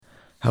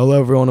Hello,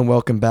 everyone, and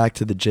welcome back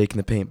to the Jake in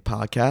the Paint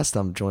podcast.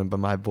 I'm joined by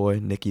my boy,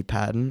 Nicky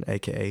Patton,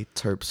 a.k.a.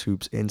 Terps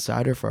Hoops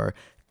Insider, for our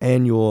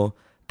annual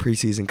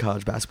preseason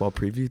college basketball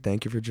preview.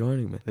 Thank you for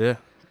joining me. Yeah,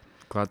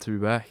 glad to be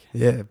back.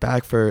 Yeah,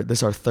 back for this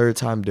is our third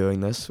time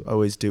doing this.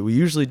 We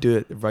usually do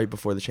it right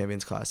before the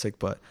Champions Classic,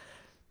 but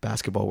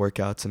basketball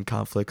workouts and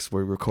conflicts.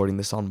 We're recording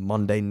this on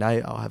Monday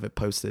night. I'll have it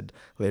posted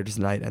later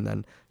tonight and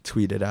then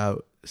tweet it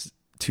out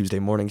Tuesday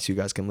morning so you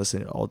guys can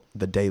listen all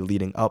the day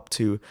leading up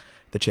to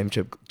the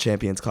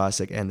Champions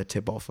Classic and the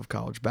tip-off of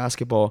college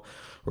basketball.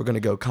 We're going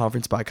to go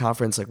conference by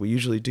conference like we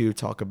usually do,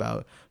 talk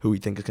about who we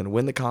think is going to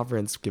win the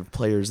conference, give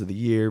players of the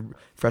year,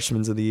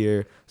 freshmen of the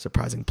year,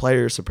 surprising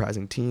players,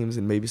 surprising teams,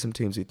 and maybe some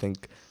teams we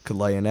think could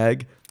lay an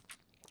egg.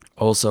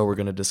 Also, we're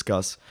going to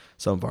discuss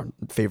some of our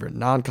favorite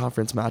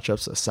non-conference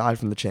matchups aside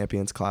from the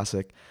Champions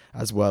Classic,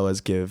 as well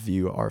as give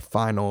you our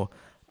final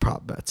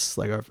prop bets,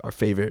 like our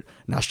favorite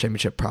national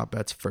championship prop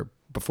bets for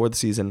before the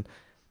season.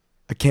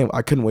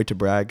 I couldn't wait to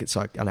brag,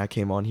 and I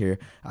came on here.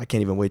 I can't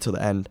even wait till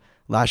the end.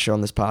 Last year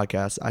on this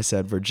podcast, I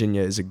said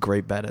Virginia is a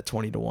great bet at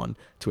 20-1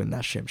 to win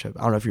that championship.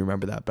 I don't know if you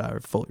remember that, but I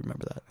fully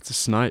remember that. It's a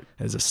snipe.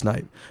 It was a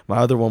snipe. My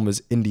other one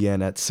was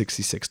Indiana at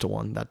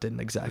 66-1. That didn't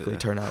exactly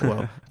turn out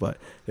well, but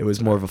it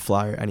was more of a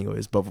flyer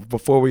anyways. But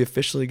before we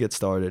officially get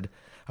started,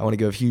 I want to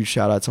give a huge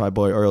shout out to my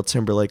boy Earl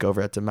Timberlake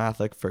over at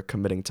DeMatha for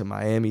committing to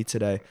Miami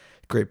today.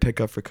 Great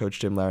pickup for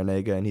Coach Jim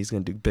Larrañaga, and he's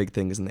going to do big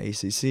things in the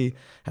ACC.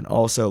 And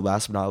also,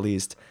 last but not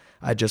least,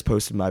 I just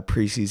posted my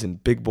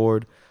preseason big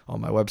board on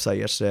my website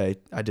yesterday.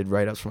 I did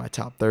write-ups for my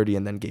top 30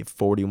 and then gave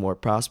 40 more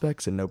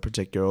prospects in no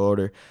particular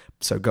order.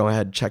 So go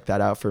ahead and check that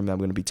out for me. I'm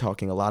going to be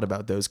talking a lot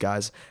about those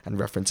guys and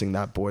referencing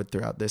that board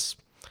throughout this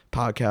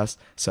podcast.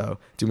 So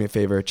do me a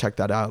favor, check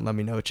that out and let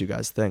me know what you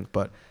guys think.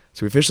 But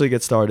to officially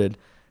get started,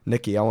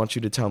 Nicky, I want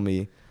you to tell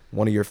me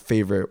one of your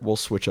favorite, we'll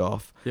switch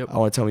off. Yep. I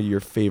want to tell me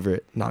your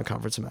favorite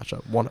non-conference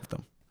matchup, one of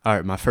them. All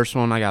right, my first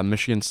one, I got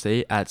Michigan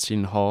State at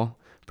Seton Hall.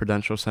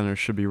 Prudential Center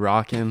should be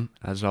rocking,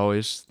 as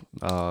always.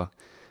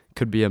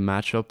 Could be a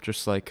matchup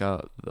just like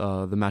the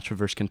matchup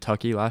versus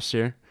Kentucky last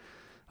year.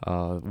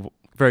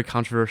 Very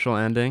controversial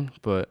ending,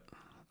 but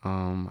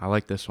I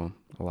like this one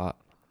a lot.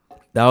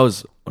 That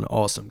was an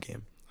awesome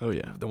game. Oh,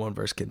 yeah. The one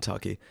versus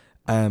Kentucky.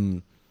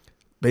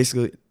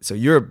 Basically, so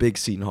you're a big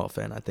Seton Hall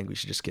fan. I think we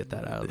should just get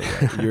that out of the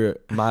way. You're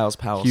a Miles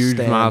Powell Huge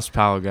stan. Miles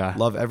Powell guy.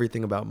 Love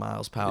everything about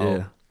Miles Powell.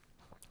 Yeah.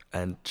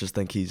 And just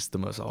think he's the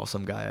most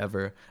awesome guy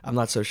ever. I'm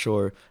not so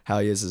sure how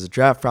he is as a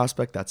draft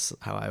prospect. That's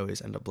how I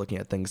always end up looking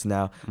at things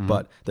now. Mm-hmm.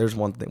 But there's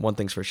one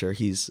thing's for sure.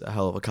 He's a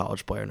hell of a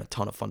college player and a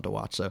ton of fun to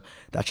watch. So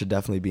that should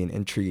definitely be an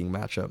intriguing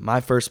matchup.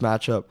 My first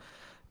matchup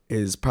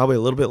is probably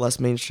a little bit less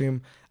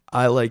mainstream.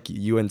 I like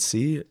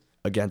UNC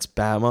against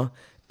Bama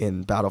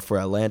in Battle for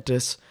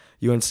Atlantis.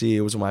 UNC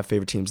was one of my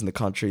favorite teams in the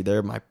country.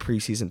 They're my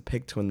preseason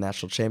pick to win the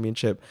national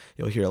championship.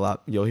 You'll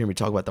hear me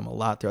talk about them a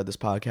lot throughout this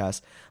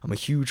podcast. I'm a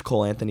huge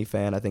Cole Anthony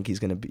fan. I think he's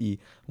going to be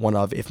one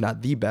of, if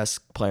not the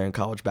best player in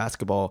college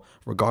basketball,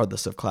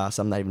 regardless of class.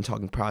 I'm not even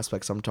talking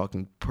prospects. I'm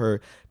talking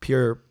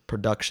pure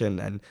production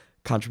and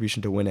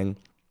contribution to winning.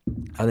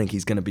 I think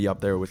he's going to be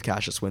up there with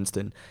Cassius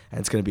Winston,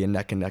 and it's going to be a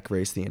neck-and-neck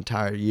race the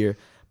entire year.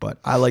 But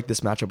I like this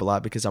matchup a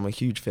lot because I'm a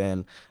huge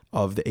fan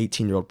of the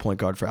 18-year-old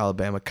point guard for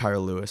Alabama,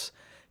 Kira Lewis.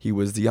 He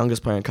was the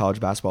youngest player in college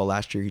basketball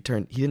last year. He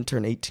didn't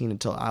turn 18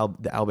 until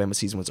the Alabama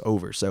season was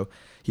over. So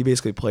he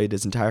basically played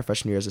his entire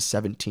freshman year as a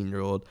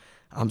 17-year-old.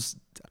 I'm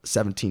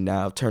 17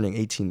 now, turning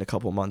 18 in a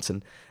couple months,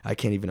 and I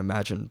can't even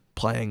imagine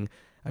playing.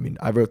 I mean,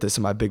 I wrote this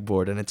in my big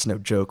board, and it's no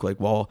joke. Like,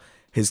 while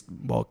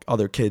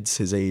other kids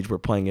his age were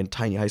playing in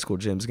tiny high school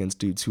gyms against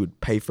dudes who would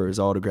pay for his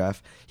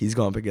autograph, he's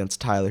going up against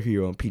Tyler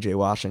Hero and PJ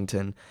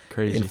Washington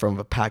in front of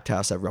a packed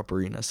house at Rupp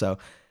Arena. So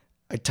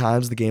at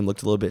times, the game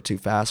looked a little bit too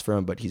fast for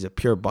him, but he's a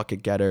pure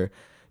bucket getter.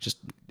 Just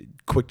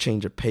quick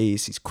change of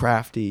pace. He's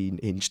crafty.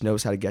 He just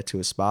knows how to get to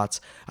his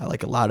spots. I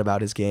like a lot about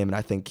his game, and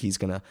I think he's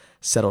going to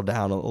settle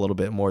down a little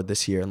bit more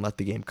this year and let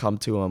the game come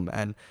to him.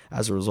 And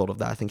as a result of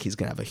that, I think he's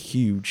going to have a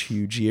huge,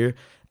 huge year.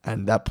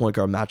 And that point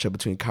guard matchup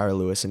between Kira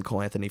Lewis and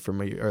Cole Anthony for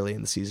me early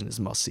in the season is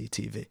must-see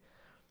TV.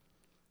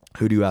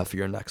 Who do you have for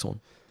your next one?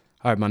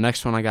 All right, my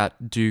next one, I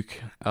got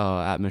Duke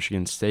at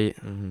Michigan State.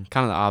 Mm-hmm.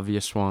 Kind of the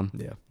obvious one.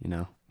 Yeah. You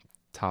know,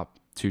 top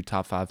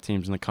 5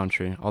 teams in the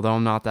country. Although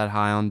I'm not that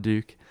high on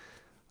Duke,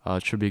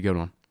 it should be a good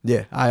one.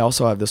 Yeah, I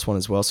also have this one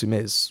as well, so we may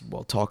as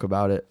well talk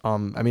about it. I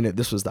mean,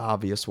 this was the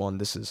obvious one.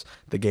 This is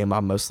the game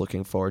I'm most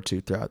looking forward to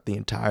throughout the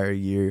entire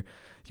year.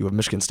 You have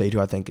Michigan State, who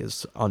I think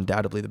is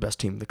undoubtedly the best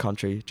team in the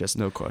country. Just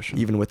no question.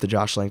 Even with the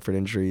Josh Langford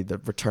injury, the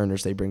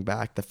returners they bring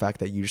back, the fact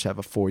that you just have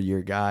a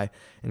 4-year guy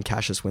in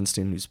Cassius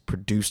Winston who's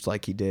produced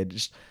like he did,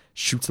 just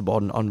shoots the ball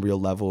at an unreal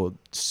level,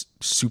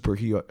 super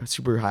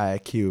high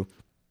IQ,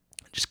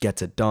 just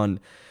gets it done.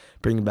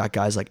 Bringing back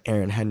guys like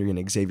Aaron Henry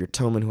and Xavier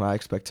Tillman, who I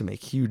expect to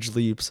make huge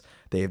leaps.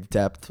 They have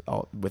depth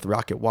with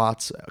Rocket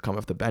Watts coming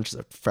off the bench as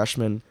a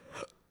freshman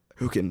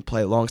who can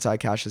play alongside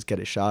Cassius, get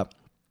a shot.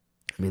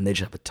 I mean, they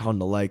just have a ton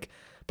to like.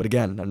 But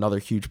again, another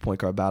huge point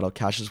guard battle.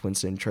 Cassius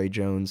Winston, Trey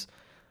Jones,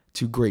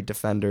 two great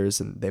defenders,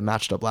 and they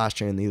matched up last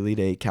year in the Elite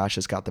Eight.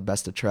 Cassius got the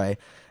best of Trey,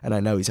 and I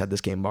know he's had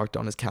this game marked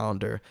on his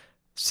calendar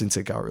since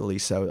it got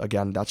released. So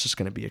again, that's just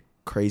going to be a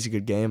crazy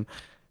good game.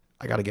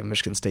 I got to give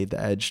Michigan State the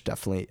edge,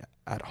 definitely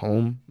at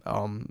home.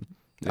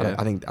 Yeah.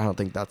 I don't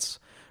think that's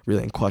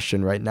really in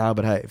question right now.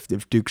 But hey,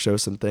 if Duke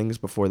shows some things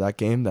before that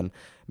game, then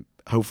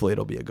hopefully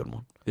it'll be a good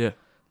one. Yeah.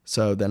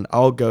 So then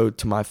I'll go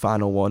to my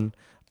final one.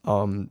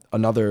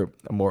 Another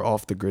more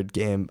off the grid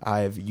game. I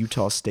have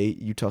Utah State.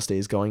 Utah State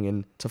is going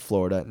into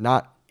Florida,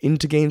 not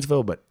into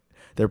Gainesville, but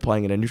they're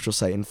playing at a neutral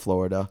site in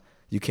Florida.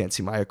 You can't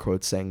see my air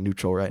quotes saying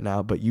neutral right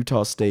now, but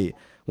Utah State,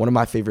 one of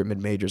my favorite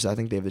mid majors. I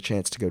think they have the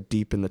chance to go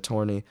deep in the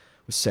tourney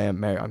with Sam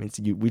Merrill. I mean,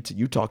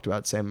 you talked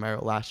about Sam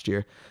Merrill last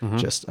year,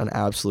 just an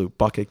absolute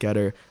bucket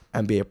getter.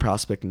 NBA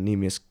prospect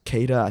Neemias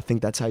Queta, I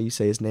think that's how you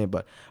say his name,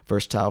 but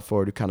versatile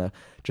forward who kind of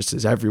just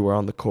is everywhere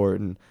on the court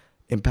and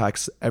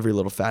impacts every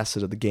little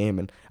facet of the game.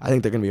 And I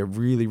think they're going to be a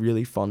really,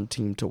 really fun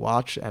team to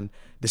watch. And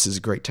this is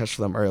a great test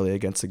for them early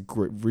against a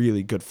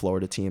really good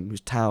Florida team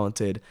who's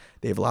talented.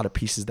 They have a lot of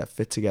pieces that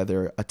fit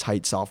together, a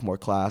tight sophomore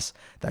class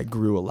that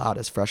grew a lot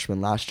as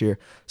freshmen last year.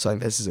 So I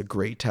think this is a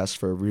great test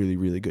for a really,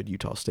 really good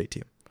Utah State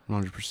team.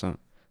 100%.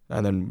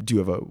 And then do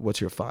you have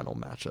what's your final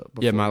matchup?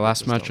 Yeah, my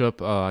last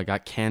matchup, I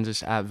got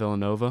Kansas at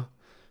Villanova.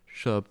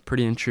 So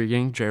pretty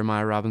intriguing.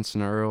 Jeremiah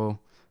Robinson-Earl,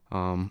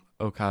 Okai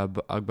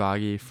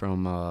Agbagi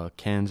from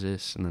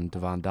Kansas, and then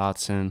Devon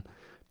Dotson,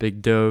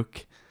 Big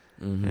Doak,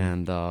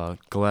 and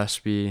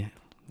Gillespie.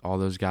 All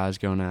those guys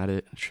going at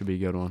it. It should be a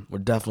good one. We're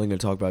definitely going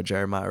to talk about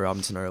Jeremiah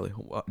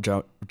Robinson-Earl.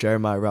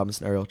 Jeremiah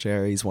Robinson-Earl,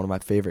 Jerry's one of my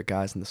favorite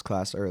guys in this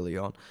class early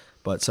on.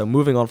 But so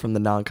moving on from the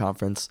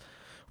non-conference,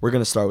 we're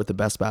going to start with the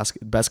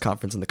best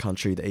conference in the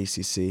country, the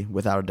ACC,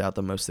 without a doubt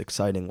the most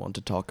exciting one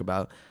to talk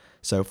about.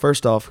 So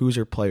first off, who's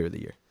your player of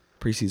the year?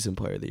 Preseason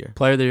player of the year.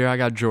 Player of the year, I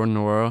got Jordan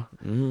Nwora.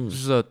 This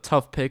is a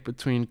tough pick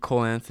between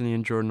Cole Anthony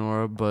and Jordan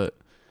Nwora, but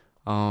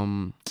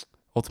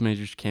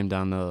ultimately just came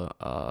down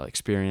to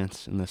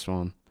experience in this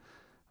one.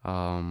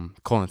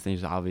 Cole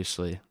Anthony's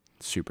obviously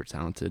super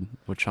talented,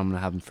 which I'm going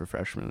to have him for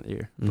freshman of the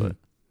year, but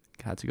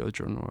had to go with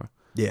Jordan Nwora.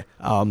 Yeah.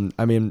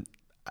 I mean,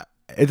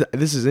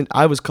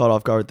 I was caught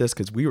off guard with this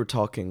because we were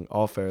talking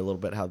off air a little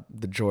bit how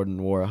the Jordan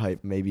Nwora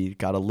hype maybe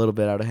got a little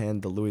bit out of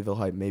hand. The Louisville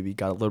hype maybe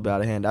got a little bit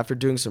out of hand. After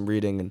doing some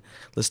reading and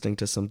listening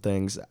to some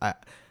things,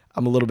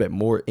 I'm a little bit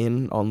more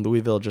in on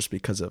Louisville just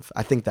because of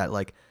I think that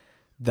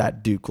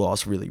that Duke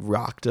loss really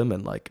rocked him,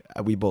 and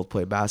we both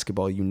play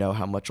basketball. You know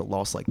how much a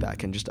loss like that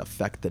can just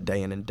affect the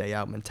day in and day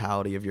out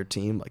mentality of your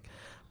team. Like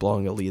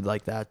blowing a lead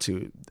like that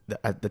to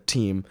the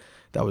team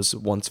that was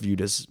once viewed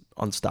as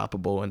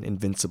unstoppable and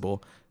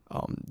invincible.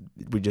 I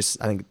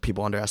think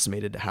people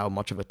underestimated how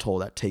much of a toll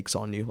that takes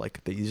on you.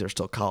 Like these are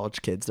still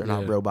college kids. They're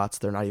not robots.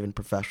 They're not even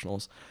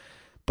professionals.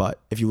 But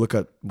if you look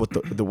at what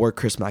the work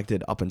Chris Mack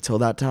did up until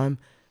that time,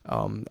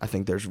 I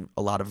think there's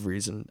a lot of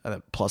reason,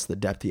 plus the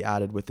depth he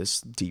added with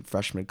this deep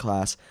freshman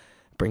class,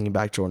 bringing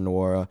back Jordan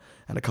Nwora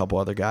and a couple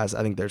other guys.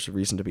 I think there's a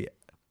reason to be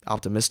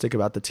optimistic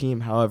about the team.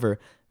 However,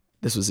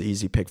 this was an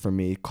easy pick for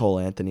me. Cole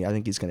Anthony, I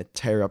think he's going to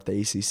tear up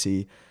the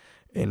ACC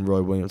in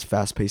Roy Williams'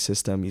 fast-paced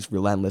system. He's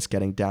relentless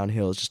getting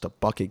downhill. He's just a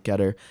bucket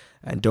getter.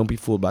 And don't be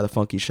fooled by the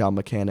funky shot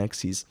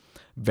mechanics. He's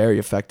very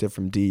effective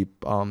from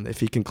deep. If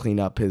he can clean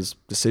up his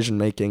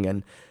decision-making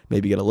and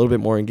maybe get a little bit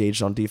more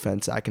engaged on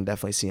defense, I can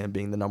definitely see him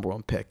being the number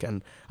one pick.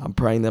 And I'm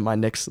praying that my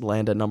Knicks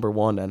land at number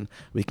one and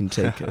we can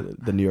take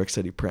the New York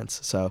City Prince.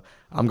 So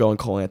I'm going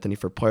Cole Anthony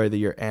for player of the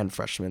year and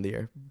freshman of the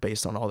year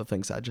based on all the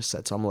things I just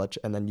said. So I'm going to let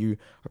you, and then you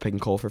are picking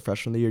Cole for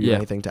freshman of the year. You have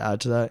anything to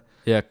add to that?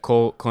 Yeah,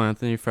 Cole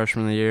Anthony,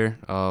 freshman of the year.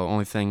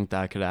 Only thing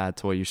that I could add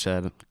to what you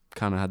said,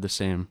 kind of had the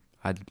same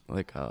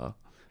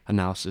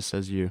analysis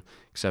as you,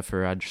 except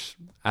for I just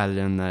added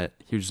in that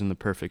he was in the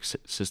perfect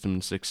system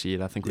to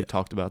succeed. I think we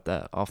talked about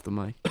that off the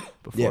mic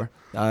before.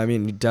 Yeah, I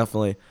mean,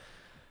 definitely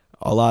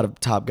a lot of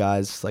top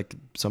guys, like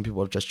some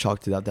people have just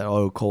chalked it out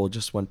that, Cole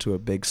just went to a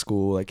big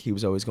school, like he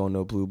was always going to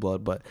a blue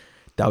blood, but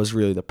that was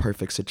really the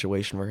perfect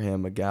situation for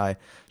him, a guy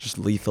just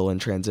lethal in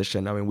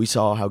transition. I mean, we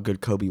saw how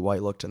good Kobe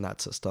White looked in that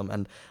system,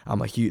 and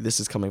this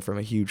is coming from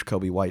a huge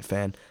Kobe White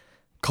fan.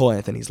 Cole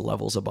Anthony's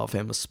levels above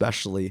him,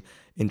 especially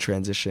in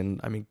transition.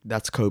 I mean,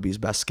 that's Kobe's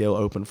best skill,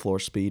 open floor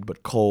speed,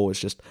 but Cole is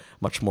just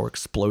much more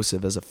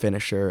explosive as a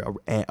finisher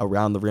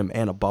around the rim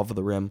and above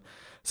the rim.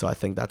 So I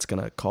think that's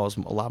going to cause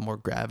a lot more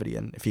gravity.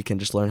 And if he can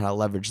just learn how to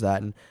leverage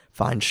that and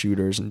find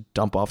shooters and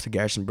dump off to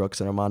Garrison Brooks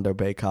and Armando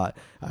Bacot,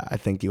 I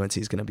think UNC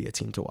is going to be a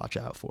team to watch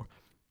out for.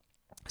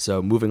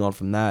 So moving on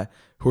from that,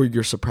 who's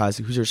your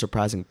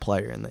surprising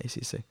player in the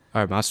ACC?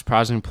 All right, my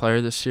surprising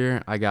player this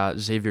year, I got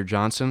Xavier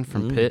Johnson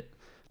from Pitt.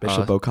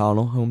 Bishop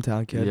O'Connell,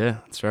 hometown kid. Yeah,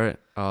 that's right.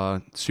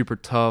 Super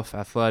tough,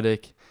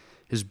 athletic.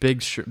 His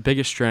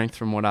biggest strength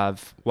from what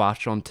I've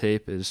watched on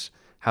tape is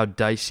how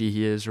dicey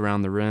he is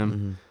around the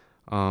rim.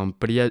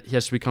 But he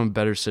has to become a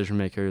better decision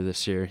maker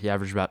this year. He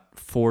averaged about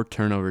 4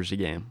 turnovers a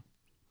game.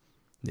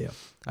 Yeah.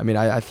 I mean,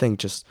 I think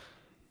just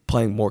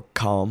playing more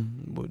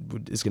calm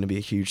is going to be a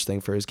huge thing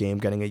for his game,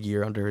 getting a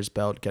year under his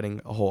belt, getting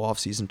a whole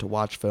offseason to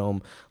watch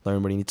film,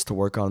 learn what he needs to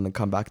work on, and then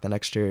come back the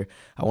next year.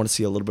 I want to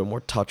see a little bit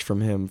more touch from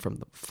him,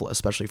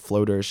 especially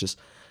floaters. Just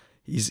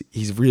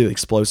he's really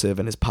explosive,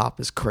 and his pop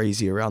is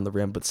crazy around the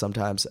rim, but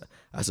sometimes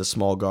as a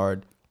small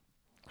guard,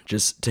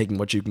 just taking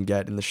what you can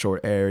get in the short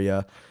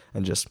area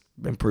and just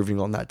improving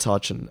on that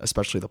touch, and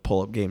especially the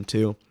pull-up game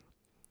too.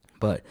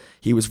 But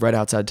he was right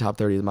outside top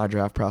 30 of my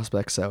draft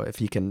prospects, so if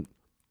he can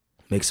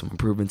make some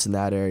improvements in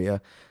that area,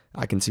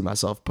 I can see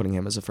myself putting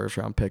him as a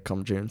first-round pick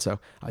come June, so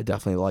I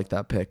definitely like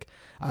that pick.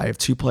 I have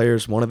two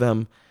players, one of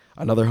them,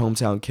 another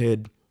hometown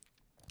kid,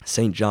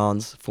 St.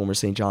 John's, former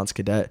St. John's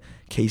cadet,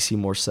 Casey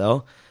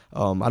Morsell.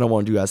 I don't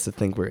want you guys to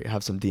think we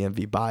have some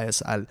DMV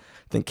bias. I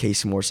think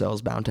Casey Morsell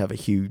is bound to have a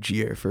huge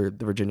year for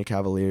the Virginia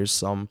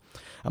Cavaliers. I'm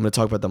going to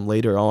talk about them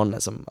later on,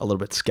 as I'm a little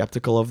bit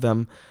skeptical of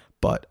them.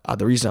 But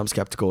the reason I'm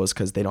skeptical is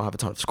because they don't have a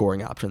ton of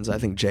scoring options. I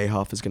think Jay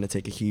Huff is going to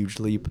take a huge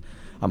leap.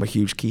 I'm a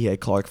huge Kihei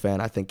Clark fan.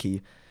 I think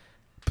he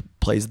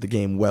plays the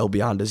game well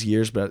beyond his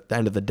years, but at the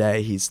end of the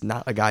day, he's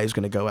not a guy who's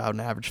going to go out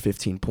and average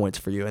 15 points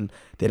for you, and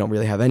they don't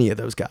really have any of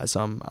those guys.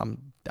 I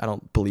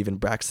don't believe in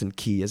Braxton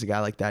Key as a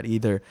guy like that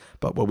either,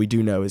 but what we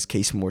do know is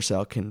Casey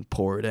Morsell can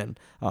pour it in.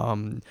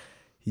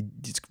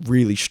 He's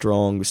really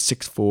strong, with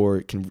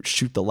 6'4", can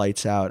shoot the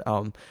lights out.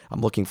 I'm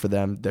looking for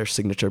them, their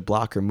signature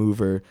blocker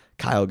mover.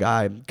 Kyle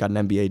Guy got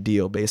an NBA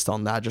deal based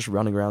on that, just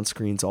running around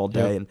screens all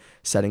day and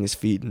setting his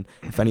feet. And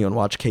if anyone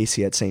watched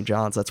Casey at St.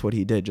 John's, that's what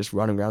he did, just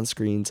running around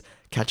screens,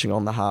 catching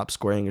on the hop,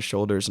 squaring his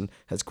shoulders, and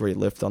has great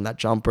lift on that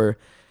jumper.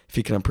 If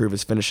he can improve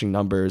his finishing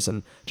numbers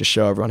and just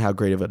show everyone how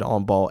great of an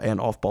on-ball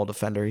and off-ball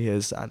defender he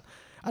is, I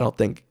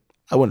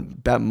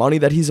wouldn't bet money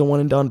that he's a one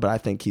and done, but I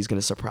think he's going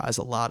to surprise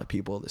a lot of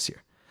people this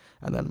year.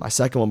 And then my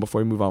second one,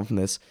 before we move on from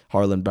this,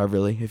 Harlan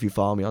Beverly. If you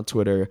follow me on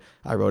Twitter,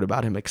 I wrote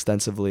about him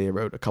extensively. I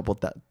wrote a couple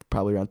that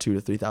probably around 2,000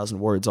 to 3,000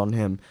 words on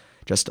him,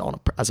 just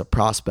as a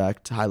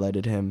prospect,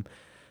 highlighted him.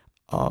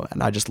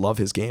 And I just love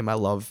his game.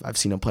 I've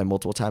seen him play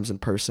multiple times in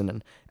person,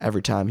 and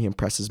every time he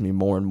impresses me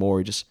more and more.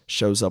 He just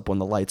shows up when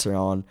the lights are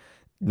on,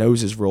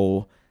 knows his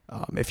role.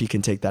 If he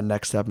can take that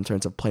next step in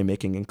terms of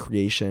playmaking and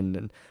creation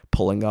and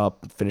pulling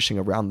up, finishing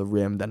around the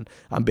rim, then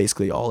I'm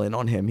basically all in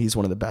on him. He's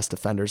one of the best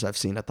defenders I've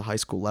seen at the high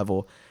school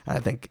level, and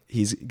I think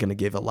he's going to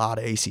give a lot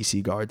of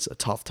ACC guards a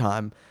tough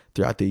time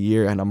throughout the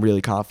year, and I'm really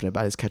confident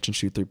about his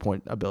catch-and-shoot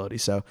three-point ability.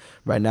 So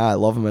right now I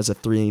love him as a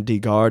 3-and-D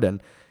guard,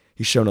 and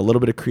he's shown a little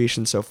bit of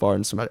creation so far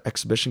in some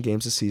exhibition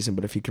games this season,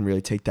 but if he can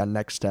really take that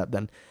next step,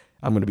 then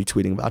I'm going to be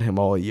tweeting about him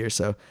all year.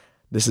 So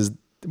this is...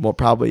 Well,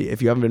 probably,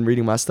 if you haven't been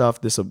reading my stuff,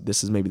 this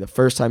is maybe the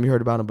first time you heard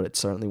about him, but it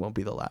certainly won't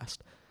be the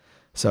last.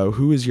 So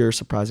who is your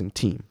surprising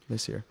team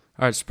this year?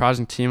 All right,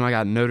 surprising team, I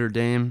got Notre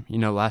Dame.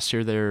 Last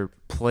year they were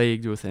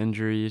plagued with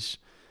injuries.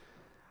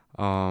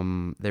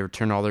 They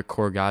returned all their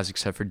core guys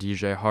except for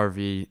DJ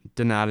Harvey.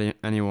 Didn't add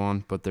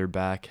anyone, but they're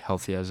back,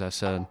 healthy, as I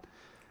said.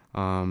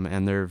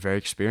 And they're very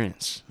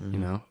experienced.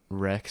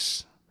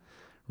 Rex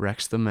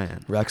the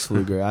man. Rex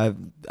Pfluger.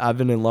 I've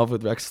been in love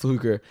with Rex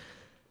Pfluger.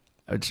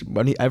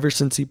 Ever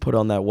since he put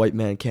on that white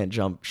man can't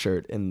jump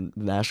shirt in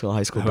the National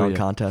High School Dunk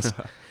Contest,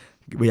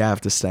 we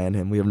have to stand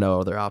him. We have no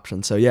other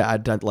option. So yeah,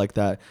 I'd like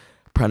that.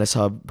 Prentice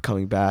Hub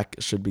coming back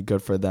should be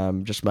good for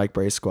them. Just Mike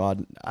Bray's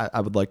squad. I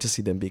would like to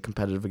see them be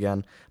competitive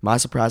again. My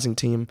surprising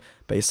team,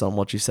 based on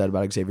what you said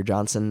about Xavier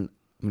Johnson,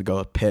 I'm gonna go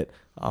with Pitt.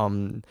 I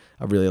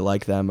really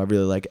like them. I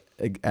really like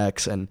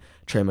X and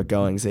Trey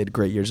McGoings. They had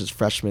great years as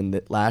freshmen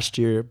last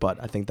year, but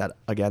I think that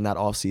again that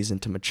offseason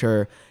to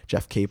mature.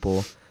 Jeff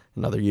Capel,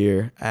 another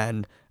year,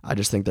 and I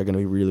just think they're going to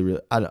be really, really,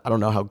 I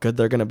don't know how good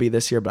they're going to be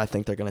this year, but I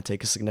think they're going to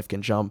take a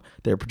significant jump.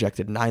 They're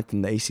projected 9th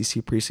in the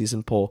ACC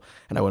preseason poll,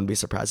 and I wouldn't be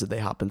surprised if they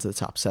hop into the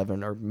top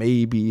 7 or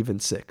maybe even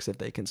 6 if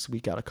they can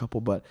squeak out a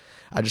couple, but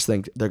I just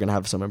think they're going to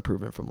have some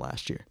improvement from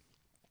last year.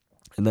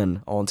 And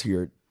then on to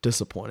your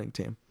disappointing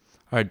team.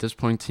 All right,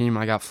 disappointing team,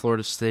 I got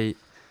Florida State.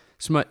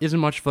 Isn't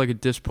much of like a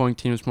disappointing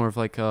team. It's more of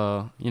like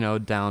a,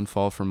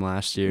 downfall from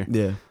last year.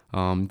 Yeah.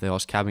 They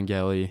lost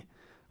Cabangeli.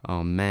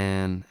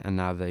 And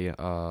now they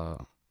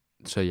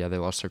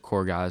lost their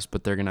core guys,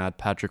 but they're gonna add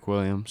Patrick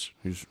Williams,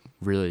 who's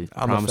really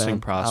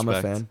promising prospect. I'm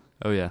a fan.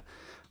 Oh yeah,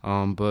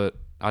 but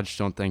I just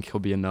don't think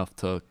he'll be enough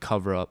to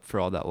cover up for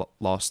all that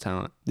lost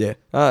talent. Yeah,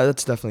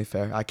 that's definitely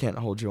fair. I can't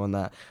hold you on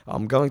that.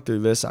 Going through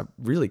this, I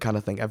really kind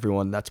of think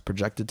everyone that's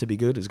projected to be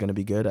good is going to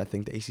be good. I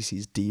think the ACC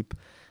is deep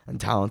and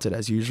talented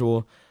as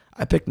usual.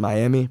 I picked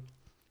Miami.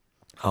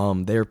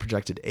 They were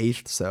projected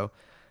 8th, so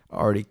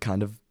already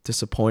kind of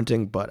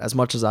disappointing, but as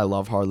much as I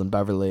love Harlan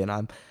Beverly and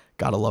I'm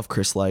gotta love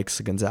Chris Likes,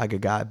 a Gonzaga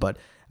guy, but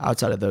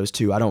outside of those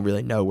two, I don't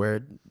really know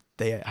where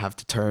they have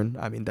to turn.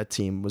 I mean, that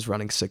team was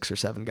running 6 or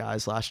 7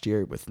 guys last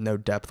year with no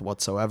depth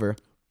whatsoever.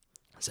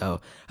 So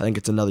I think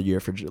it's another rough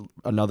year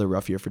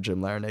for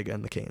Jim Larrañaga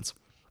and the Canes.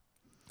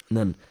 And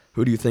then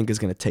who do you think is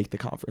going to take the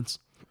conference?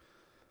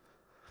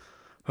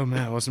 Oh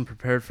man, I wasn't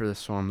prepared for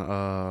this one.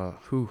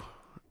 Who?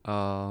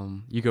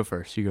 You go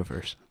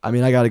first. I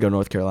mean, I got to go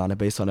North Carolina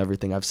based on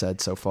everything I've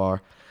said so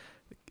far.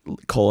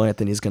 Cole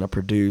Anthony's going to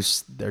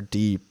produce. They're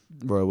deep.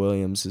 Roy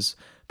Williams has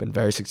been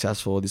very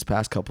successful these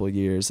past couple of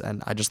years,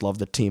 and I just love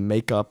the team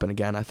makeup. And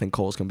again, I think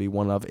Cole's going to be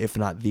one of, if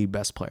not the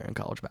best player in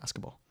college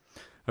basketball.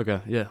 Okay,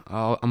 yeah.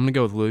 I'm going to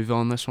go with Louisville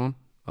on this one.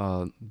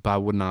 But I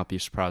would not be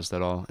surprised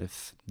at all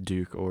if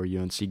Duke or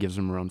UNC gives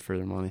them a run for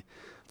their money.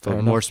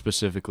 But more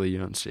specifically,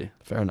 UNC.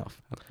 Fair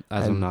enough.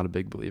 As I'm not a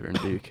big believer in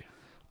Duke.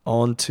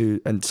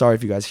 And sorry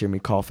if you guys hear me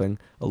coughing,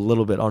 a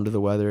little bit under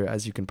the weather,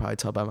 as you can probably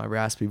tell by my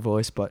raspy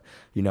voice, but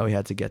we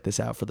had to get this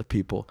out for the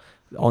people.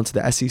 On to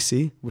the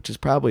SEC, which is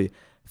probably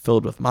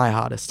filled with my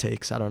hottest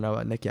takes. I don't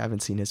know, Nicky, I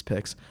haven't seen his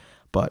picks,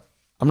 but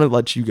I'm going to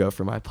let you go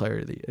for my player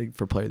of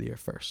the year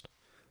first.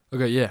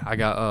 Okay, yeah, I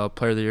got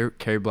player of the year,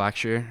 Kerry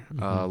Blackshear.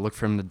 Look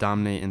for him to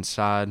dominate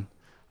inside.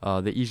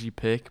 The easy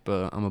pick,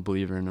 but I'm a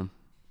believer in him.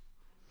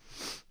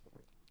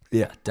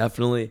 Yeah,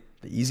 definitely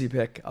the easy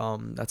pick.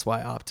 That's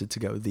why I opted to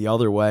go the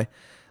other way.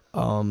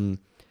 I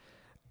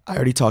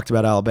already talked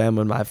about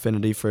Alabama and my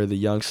affinity for the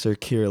youngster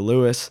Kyra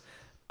Lewis.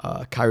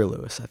 Kyra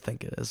Lewis, I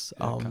think it is.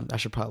 I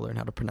should probably learn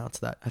how to pronounce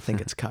that. I think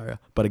it's Kyra.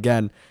 But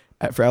again,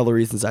 for all the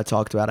reasons I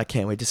talked about, I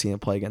can't wait to see him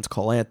play against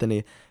Cole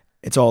Anthony.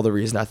 It's all the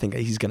reason I think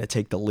he's going to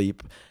take the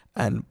leap.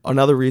 And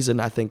another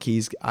reason I think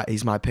he's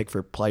my pick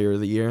for player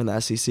of the year in the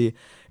SEC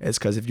is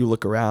because if you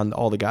look around,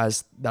 all the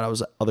guys I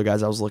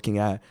was looking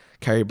at,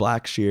 Kerry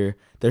Blackshear,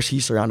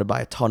 he's surrounded by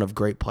a ton of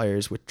great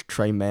players with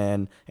Trey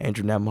Mann,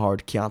 Andrew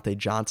Nembhard, Keontae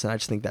Johnson. I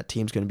just think that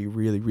team's going to be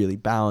really, really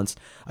balanced.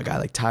 A guy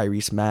like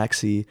Tyrese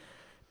Maxey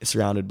is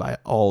surrounded by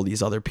all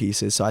these other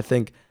pieces. So I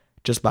think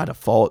just by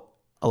default,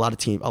 a lot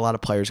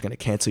of players are going to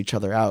cancel each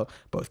other out.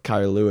 But with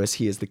Kyra Lewis,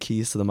 he is the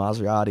keys to the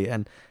Maserati,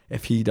 and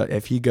if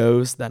he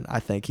goes, then I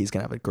think he's going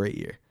to have a great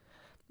year.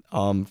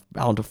 On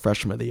to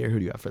freshman of the year. Who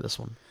do you have for this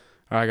one?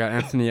 All right, I got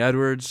Anthony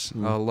Edwards.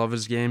 Love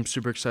his game.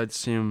 Super excited to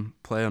see him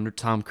play under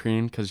Tom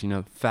Crean because,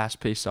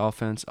 fast-paced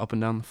offense up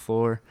and down the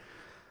floor.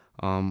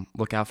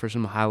 Look out for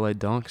some highlight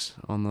dunks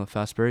on the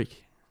fast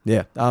break.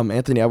 Yeah,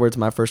 Anthony Edwards,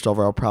 my first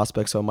overall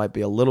prospect, so it might be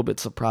a little bit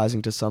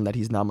surprising to some that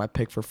he's not my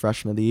pick for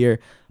freshman of the year,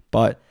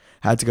 but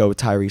had to go with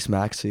Tyrese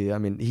Maxey. I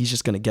mean, he's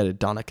just going to get it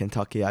done at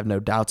Kentucky. I have no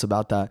doubts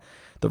about that.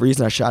 The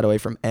reason I shied away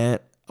from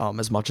Ant,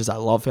 as much as I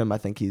love him, I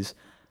think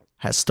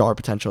has star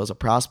potential as a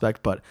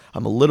prospect, but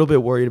I'm a little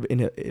bit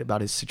worried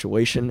about his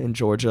situation in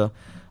Georgia.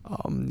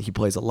 He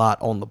plays a lot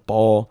on the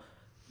ball,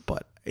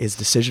 but his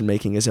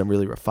decision-making isn't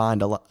really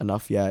refined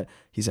enough yet.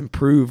 He's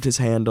improved his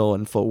handle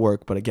and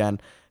footwork, but again,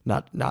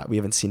 we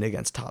haven't seen it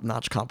against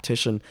top-notch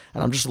competition,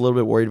 and I'm just a little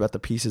bit worried about the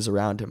pieces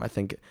around him. I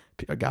think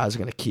guys are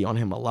going to key on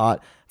him a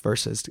lot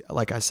versus,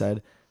 like I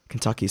said,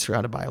 Kentucky's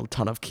surrounded by a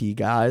ton of key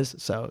guys,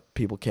 so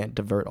people can't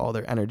divert all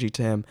their energy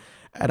to him.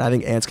 And I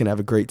think Ant's going to have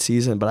a great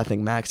season, but I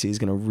think Maxey is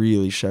going to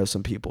really show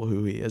some people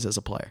who he is as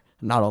a player.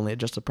 Not only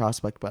just a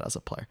prospect, but as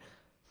a player.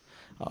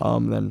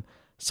 Then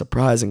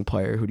surprising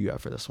player, who do you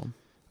have for this one?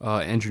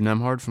 Andrew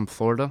Nembhard from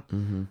Florida.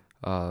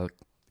 Mm-hmm.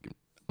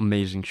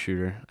 Amazing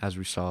shooter, as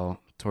we saw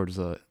towards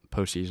the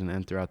postseason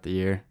and throughout the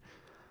year.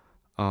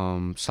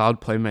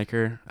 Solid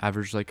playmaker,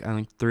 averaged I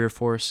think 3 or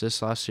 4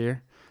 assists last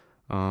year.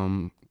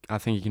 I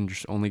think he can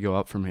just only go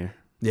up from here.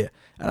 Yeah,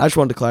 and I just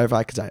wanted to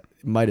clarify because I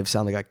might have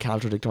sounded like I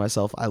contradicted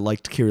myself. I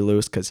liked Kyra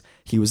Lewis because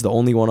he was the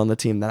only one on the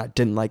team that I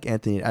didn't like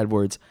Anthony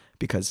Edwards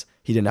because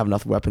he didn't have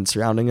enough weapons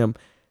surrounding him.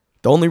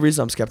 The only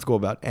reason I'm skeptical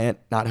about Ant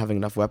not having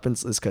enough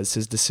weapons is because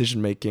his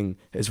decision-making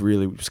is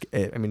really,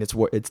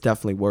 it's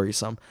definitely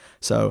worrisome.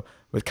 So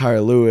with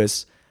Kyra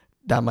Lewis,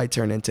 that might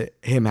turn into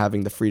him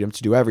having the freedom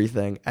to do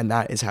everything, and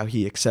that is how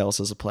he excels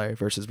as a player,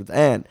 versus with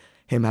Ant,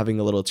 him having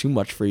a little too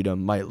much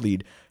freedom might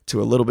lead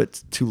to a little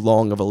bit too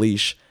long of a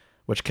leash,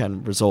 which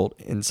can result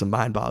in some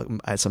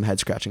some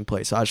head-scratching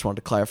plays. So I just wanted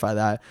to clarify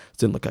that. It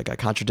didn't look like I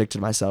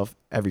contradicted myself.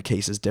 Every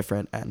case is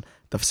different, and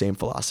the same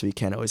philosophy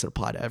can't always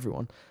apply to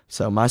everyone.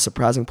 So my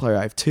surprising player,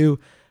 I have 2.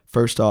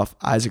 First off,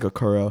 Isaac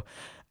Okoro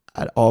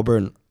at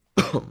Auburn.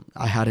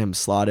 I had him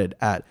slotted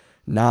at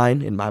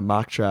 9 in my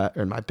mock draft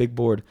or in my big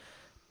board.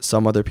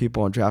 Some other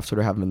people on draft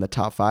Twitter have him in the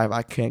top 5.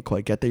 I can't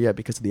quite get there yet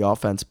because of the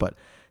offense, but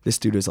this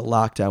dude is a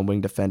lockdown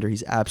wing defender.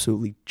 He's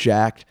absolutely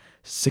jacked.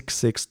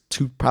 6'6",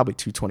 probably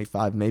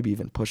 225, maybe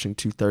even pushing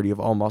 230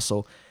 of all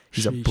muscle.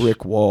 He's a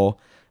brick wall.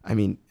 I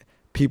mean,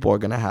 people are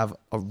going to have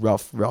a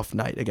rough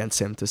night against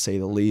him, to say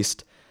the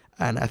least.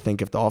 And I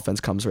think if the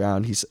offense comes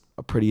around, he's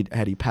a pretty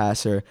heady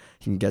passer.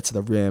 He can get to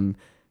the rim,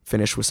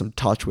 finish with some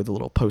touch with a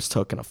little post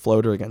hook and a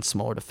floater against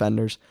smaller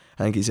defenders.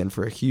 I think he's in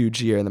for a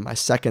huge year. And then my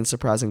second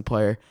surprising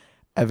player,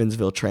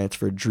 Evansville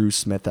transfer Drew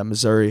Smith at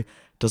Missouri,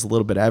 does a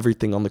little bit of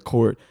everything on the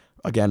court.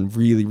 Again,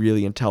 really,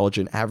 really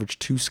intelligent, average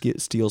 2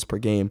 steals per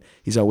game.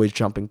 He's always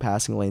jumping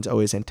passing lanes,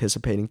 always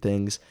anticipating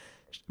things.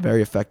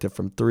 Very effective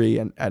from 3,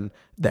 and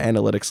the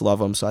analytics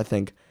love him, so I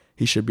think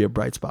he should be a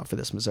bright spot for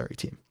this Missouri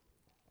team.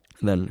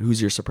 And then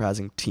who's your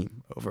surprising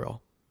team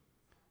overall?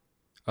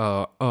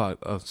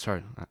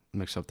 Sorry, I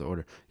mixed up the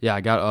order. Yeah,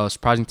 I got a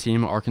surprising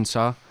team,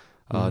 Arkansas.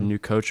 New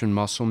coach in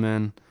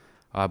Musselman.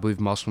 I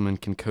believe Musselman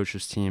can coach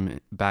his team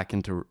back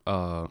into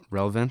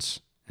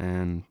relevance,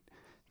 and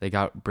they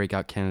got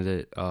breakout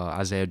candidate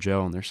Isaiah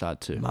Joe on their side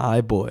too.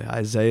 My boy,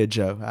 Isaiah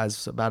Joe,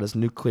 about as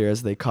nuclear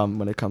as they come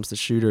when it comes to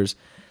shooters.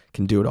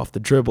 Can do it off the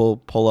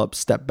dribble, pull up,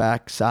 step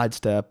back,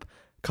 sidestep,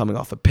 coming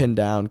off a pin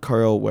down,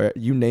 curl, where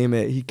you name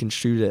it, he can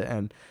shoot it,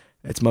 and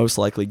it's most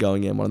likely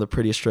going in. One of the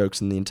prettiest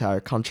strokes in the entire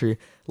country.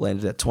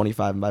 Landed at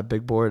 25 in my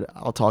big board.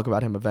 I'll talk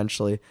about him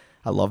eventually.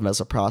 I love him as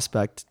a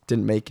prospect.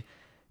 Didn't make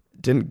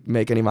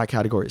any of my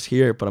categories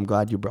here, but I'm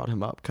glad you brought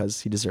him up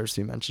because he deserves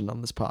to be mentioned on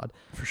this pod.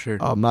 For sure.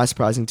 My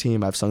surprising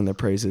team, I've sung their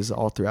praises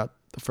all throughout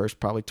the first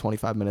probably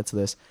 25 minutes of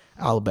this.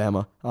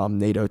 Alabama.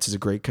 Nate Oates is a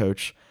great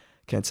coach.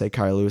 Can't say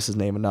Kyle Lewis's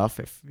name enough.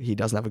 If he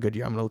doesn't have a good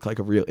year, I'm going to look like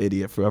a real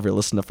idiot for whoever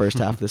listened to the first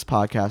half of this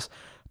podcast.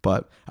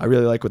 But I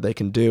really like what they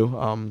can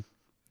do.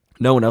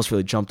 No one else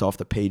really jumped off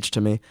the page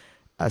to me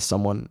as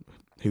someone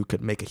who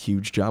could make a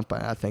huge jump.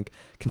 I think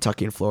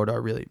Kentucky and Florida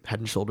are really head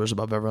and shoulders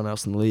above everyone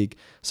else in the league.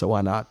 So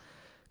why not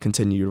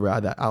continue to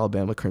ride that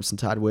Alabama Crimson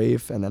Tide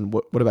wave? And then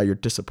what about your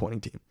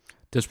disappointing team?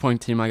 Disappointing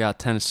team, I got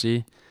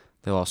Tennessee.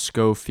 They lost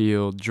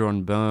Schofield,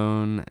 Jordan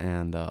Bone,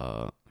 and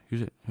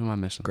who am I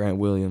missing? Grant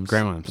Williams.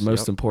 The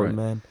most important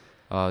man.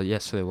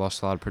 So they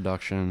lost a lot of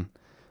production.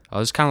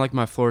 It's kind of like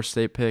my Florida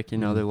State pick. They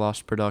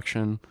lost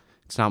production.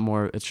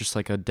 It's just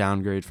like a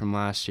downgrade from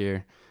last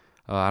year.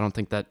 I don't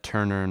think that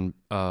Turner and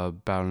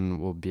Bowden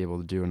will be able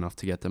to do enough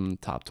to get them in the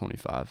top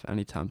 25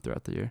 anytime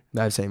throughout the year.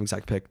 I have the same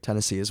exact pick,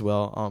 Tennessee as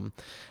well.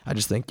 I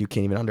just think you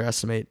can't even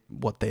underestimate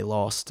what they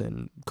lost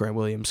in Grant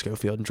Williams,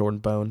 Schofield, and Jordan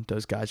Bone.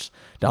 Those guys,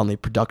 not only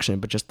production,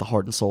 but just the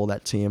heart and soul of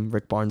that team.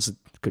 Rick Barnes is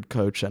a good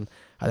coach, and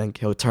I think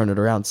he'll turn it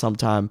around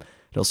sometime.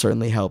 It'll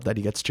certainly help that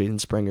he gets Jaden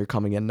Springer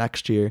coming in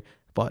next year.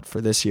 But for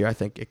this year, I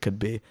think it could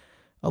be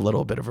a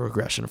little bit of a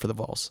regression for the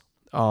Vols.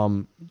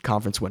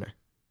 Conference winner.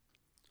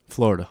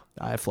 Florida.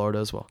 I had Florida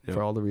as well,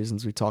 for all the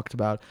reasons we talked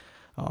about.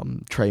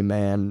 Trey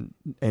Mann,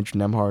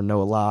 Andrew Nembhard,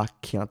 Noah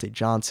Locke, Keontae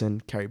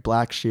Johnson, Kerry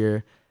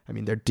Blackshear. I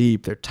mean, they're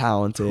deep, they're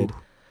talented. Ooh.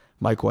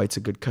 Mike White's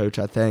a good coach,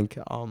 I think.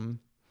 And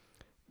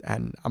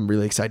I'm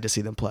really excited to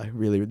see them play.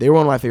 Really, they were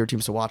one of my favorite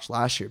teams to watch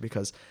last year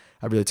because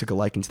I really took a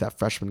liking to that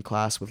freshman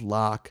class with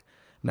Locke,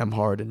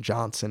 Nembhard, and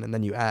Johnson. And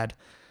then you add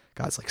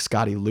guys like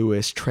Scotty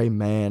Lewis, Trey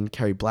Mann,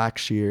 Kerry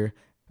Blackshear,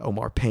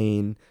 Omar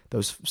Payne.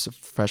 Those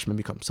freshmen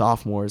become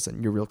sophomores,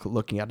 and you're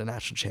looking at a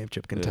national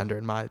championship contender,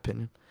 in my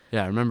opinion.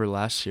 Yeah, I remember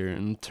last year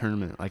in the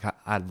tournament, like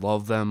I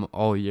loved them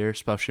all year,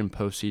 especially in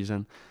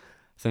postseason.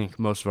 I think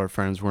most of our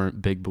friends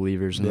weren't big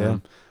believers in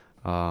them.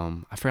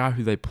 I forgot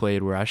who they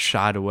played where I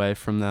shied away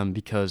from them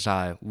because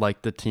I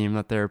liked the team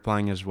that they were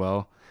playing as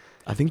well.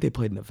 I think they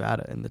played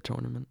Nevada in the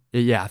tournament.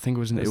 Yeah, I think it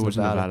was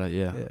Nevada.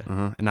 Yeah.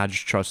 And I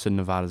just trusted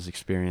Nevada's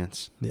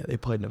experience. Yeah, they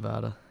played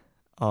Nevada.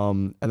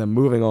 And then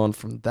moving on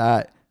from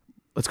that,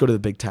 let's go to the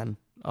Big Ten.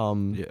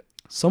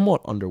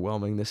 Somewhat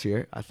underwhelming this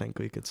year, I think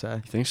we could say.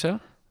 You think so?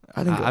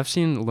 I think I've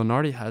seen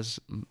Lenardi has.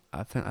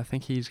 I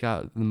think he's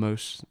got the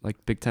most,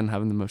 like Big Ten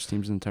having the most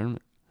teams in the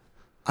tournament.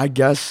 I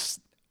guess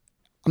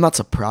I'm not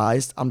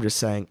surprised. I'm just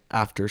saying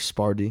after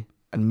Sparty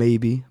and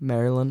maybe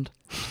Maryland,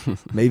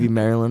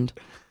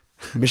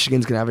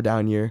 Michigan's gonna have a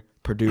down year.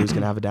 Purdue's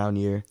gonna have a down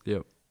year.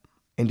 Yep.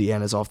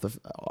 Indiana's off the.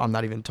 I'm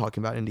not even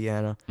talking about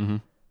Indiana. Mm-hmm.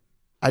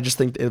 I just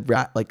think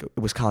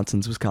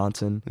Wisconsin's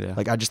Wisconsin. Yeah.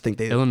 Like I just think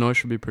Illinois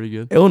should be pretty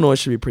good. I'm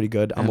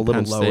a little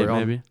Penn State, lower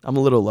maybe. I'm a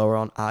little lower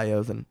on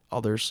Io than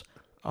others.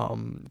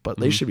 But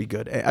they should be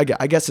good.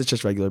 I guess it's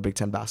just regular Big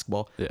Ten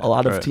basketball. Yeah, a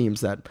lot of teams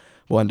that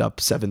will end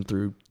up 7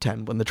 through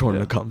 10 when the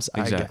tournament comes.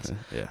 Exactly.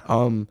 I guess.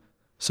 Yeah.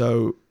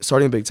 So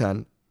starting Big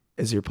Ten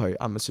is your player.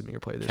 I'm assuming your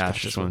player.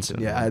 Cassius Winston.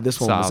 Yeah.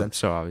 This one was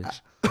so obvious.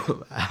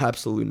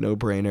 Absolute no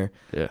brainer.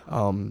 Yeah.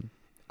 I don't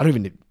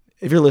even.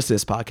 If you're listening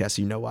to this podcast,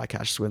 you know why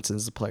Cassius Winston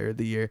is the player of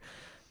the year.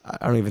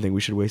 I don't even think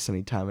we should waste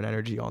any time and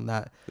energy on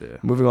that. Yeah.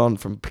 Moving on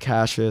from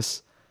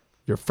Cassius,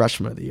 your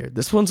freshman of the year.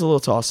 This one's a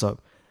little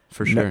toss-up.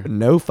 For sure.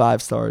 No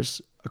 5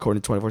 stars,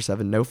 according to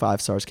 24/7. No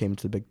 5 stars came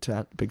into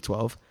the Big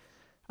 12.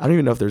 I don't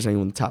even know if there's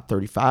anyone in the top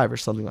 35 or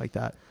something like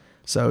that.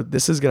 So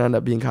this is going to end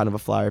up being kind of a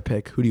flyer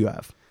pick. Who do you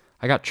have?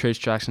 I got Trace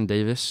Jackson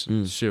Davis.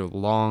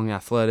 Long,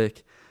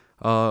 athletic.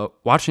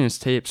 Watching his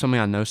tape, something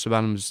I noticed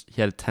about him is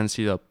he had a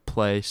tendency to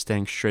play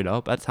staying straight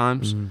up at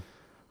times.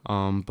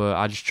 But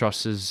I just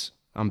trust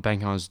I'm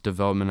banking on his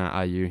development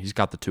at IU. He's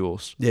got the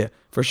tools. Yeah,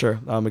 for sure.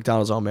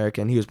 McDonald's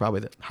All-American. He was probably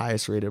the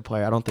highest rated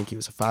player. I don't think he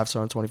was a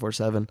 5-star on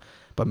 24/7,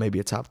 but maybe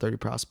a top 30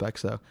 prospect.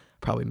 So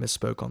probably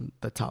misspoke on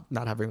the top,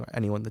 not having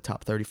anyone in the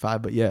top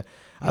 35. But yeah,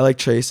 I like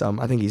Trace.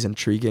 I think he's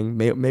intriguing.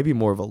 Maybe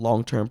more of a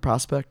long-term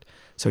prospect.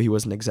 So he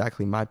wasn't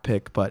exactly my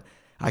pick, but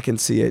I can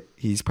see it.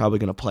 He's probably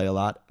going to play a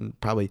lot and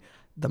probably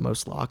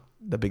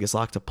the biggest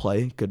lock to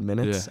play good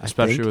minutes. Yeah,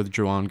 especially with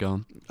Juwan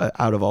gone.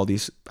 Out of all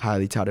these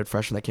highly touted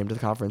freshmen that came to the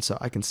conference. So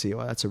I can see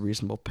why that's a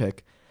reasonable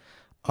pick.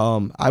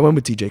 I went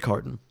with DJ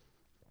Carton.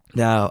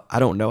 Now, I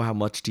don't know how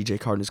much DJ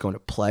Carton is going to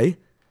play,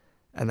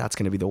 and that's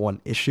going to be the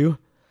one issue.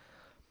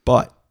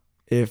 But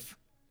if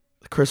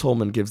Chris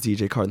Holman gives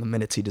DJ Carton the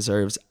minutes he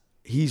deserves,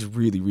 he's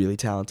really, really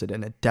talented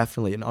and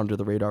definitely an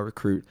under-the-radar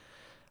recruit.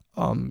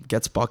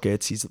 Gets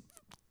buckets. He's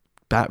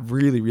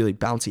really, really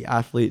bouncy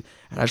athlete.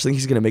 And I just think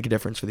he's going to make a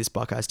difference for this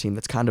Buckeyes team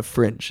that's kind of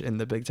fringe in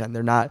the Big Ten.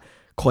 They're not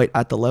quite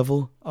at the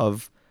level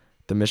of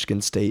the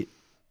Michigan State.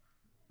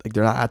 Like,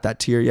 they're not at that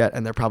tier yet,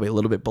 and they're probably a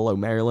little bit below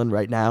Maryland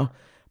right now.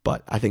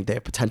 But I think they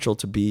have potential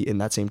to be in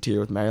that same tier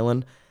with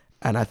Maryland.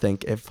 And I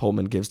think if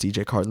Holman gives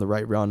DJ Carton the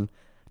right run,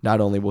 not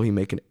only will he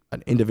make an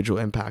individual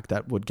impact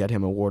that would get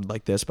him an award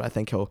like this, but I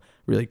think he'll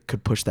really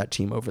could push that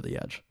team over the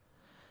edge.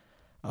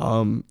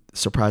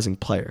 Surprising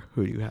player.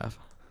 Who do you have?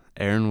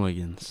 Aaron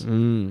Wiggins.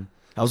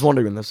 I was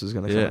wondering when this was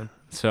going to come.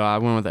 So I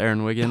went with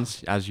Aaron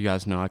Wiggins. As you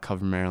guys know, I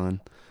cover Maryland.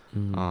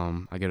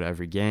 I go to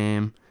every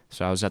game.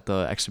 So I was at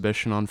the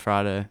exhibition on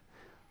Friday.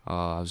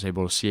 I was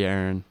able to see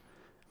Aaron.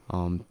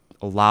 A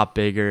lot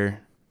bigger.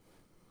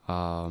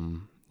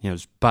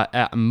 But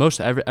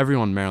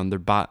everyone in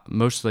Maryland,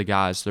 most of the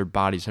guys, their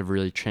bodies have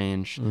really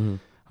changed.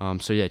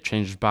 Changed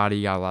his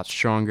body, got a lot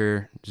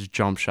stronger. His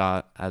jump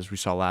shot, as we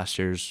saw last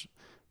year, is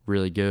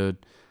really good.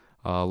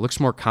 Looks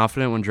more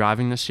confident when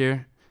driving this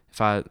year.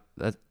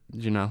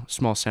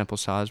 Small sample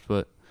size,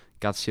 but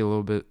got to see a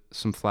little bit,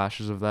 some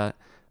flashes of that.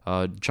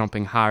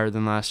 Jumping higher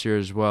than last year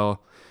as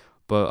well.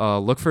 But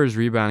look for his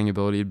rebounding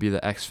ability to be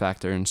the X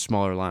factor in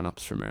smaller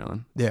lineups for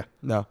Maryland. Yeah,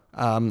 no.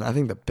 I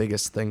think the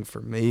biggest thing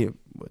for me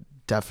would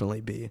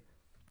definitely be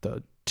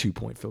the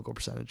 2-point field goal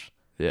percentage.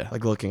 Yeah.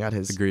 Like, looking at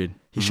his... Agreed.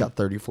 He shot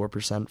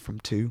 34% from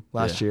 2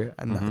 last year,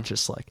 and that's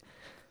just like...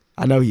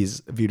 I know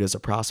he's viewed as a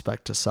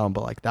prospect to some,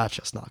 but like, that's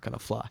just not going to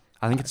fly.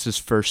 I think it's his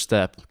first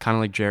step, kind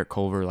of like Jarrett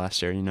Culver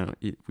last year.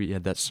 We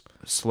had that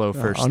slow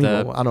first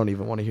step. I don't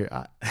even want to hear...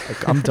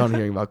 I'm done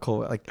hearing about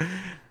Culver. Like,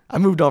 I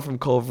moved on from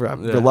Culver. I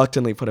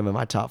reluctantly put him in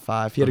my top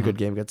 5. He had a good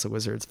game against the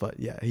Wizards, but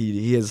yeah,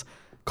 he is...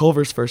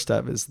 Culver's first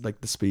step is like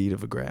the speed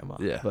of a grandma.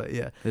 Yeah. But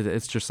yeah.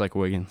 It's just like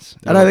Wiggins.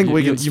 And I think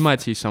Wiggins... You might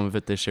see some of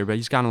it this year, but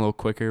he's gotten a little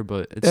quicker,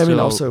 but it's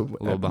also,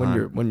 a little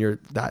behind. When you're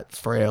that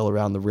frail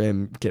around the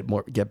rim,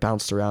 get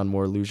bounced around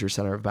more, lose your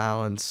center of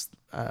balance.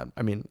 I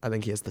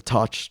think he has the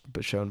touch,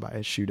 but shown by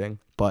his shooting.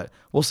 But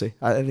we'll see.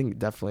 I think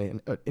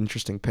definitely an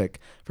interesting pick.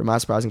 For my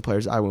surprising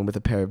players, I went with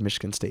a pair of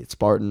Michigan State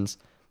Spartans.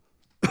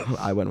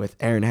 I went with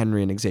Aaron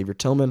Henry and Xavier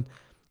Tillman.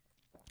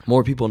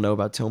 More people know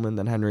about Tillman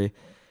than Henry.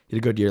 He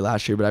had a good year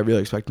last year, but I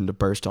really expect him to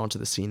burst onto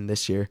the scene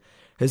this year.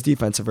 His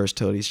defensive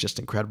versatility is just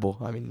incredible.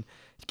 I mean,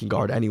 he can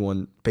guard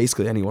anyone,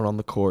 basically anyone on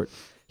the court.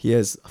 He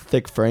has a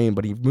thick frame,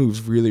 but he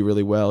moves really,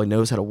 really well. He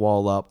knows how to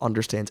wall up,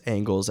 understands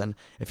angles, and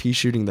if he's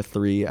shooting the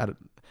 3 at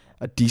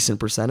a decent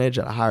percentage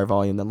at a higher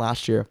volume than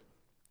last year,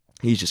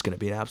 he's just going to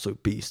be an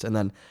absolute beast. And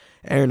then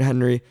Aaron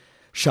Henry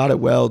shot it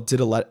well,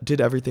 did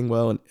everything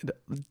well, and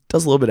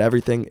does a little bit of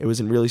everything. It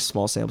was in really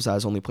small sample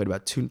size, only played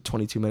about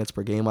 22 minutes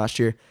per game last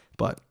year,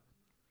 but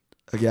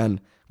again,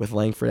 with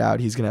Langford out,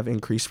 he's going to have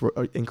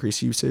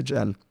increased usage,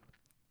 and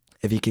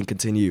if he can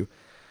continue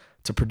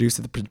to produce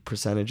the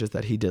percentages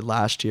that he did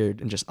last year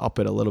and just up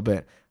it a little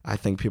bit, I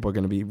think people are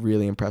going to be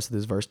really impressed with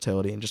his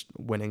versatility and just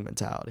winning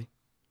mentality.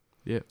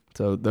 Yeah.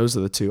 So those are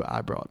the 2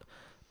 I brought.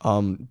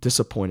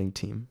 Disappointing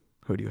team.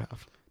 Who do you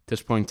have?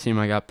 Disappointing team,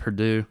 I got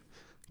Purdue.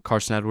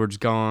 Carson Edwards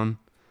gone.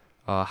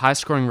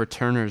 High-scoring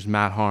returner is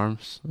Matt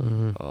Harms.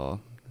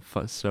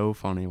 So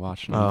funny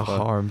watching him play.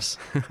 Harms.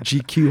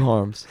 GQ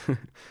Harms.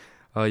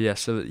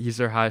 So he's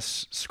their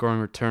highest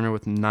scoring returner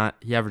with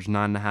he averaged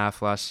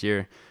 9.5 last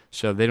year.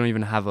 So they don't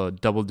even have a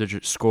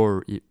double-digit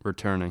score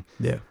returning.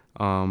 Yeah.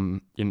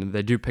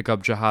 They do pick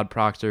up Jihad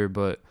Proctor,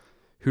 but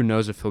who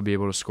knows if he'll be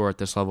able to score at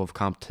this level of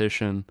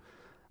competition.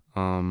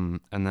 And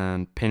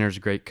then Painter's a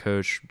great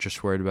coach,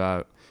 just worried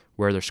about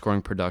where their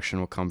scoring production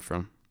will come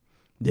from.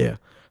 Yeah.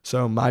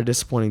 So my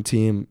disappointing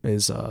team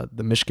is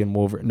the Michigan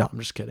Wolverines. No, I'm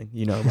just kidding.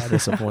 You know my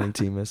disappointing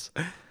team is.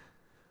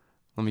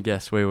 Let me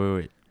guess.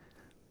 Wait.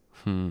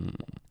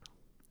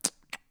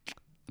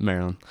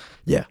 Maryland.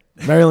 Yeah,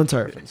 Maryland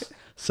Terrapins.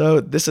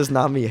 So this is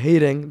not me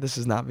hating. This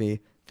is not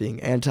me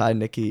being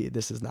anti-Nicky.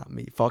 This is not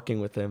me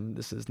fucking with him.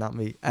 This is not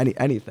me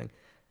anything.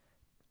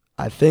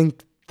 I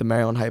think the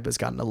Maryland hype has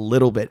gotten a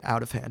little bit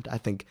out of hand. I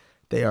think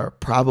they are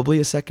probably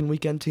a second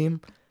weekend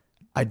team.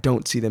 I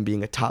don't see them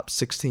being a top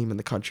 6 team in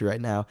the country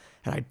right now,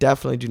 and I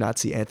definitely do not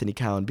see Anthony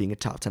Cowan being a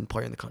top 10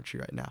 player in the country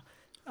right now.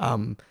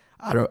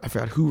 I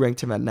forgot who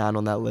ranked him at 9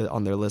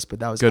 on their list, but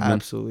that was Goodman.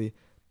 Absolutely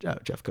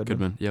Jeff Goodman.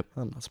 Goodman, yep.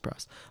 I'm not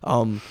surprised.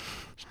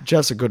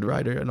 Jeff's a good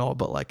writer and all,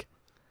 but like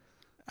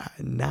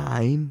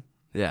 9.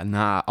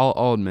 Yeah,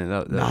 I'll admit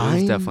that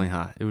was definitely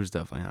high. It was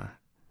definitely high.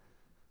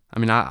 I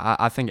mean,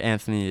 I think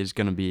Anthony is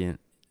gonna be.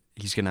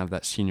 He's gonna have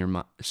that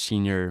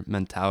senior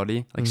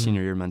mentality, like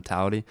senior year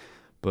mentality,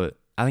 but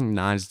I think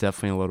 9 is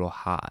definitely a little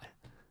high,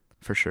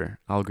 for sure.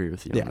 I'll agree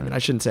with you. Yeah, I mean, I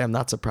shouldn't say I'm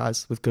not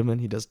surprised with Goodman.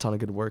 He does a ton of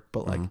good work,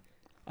 but like,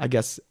 I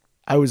guess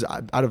I was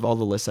out of all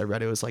the lists I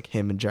read, it was like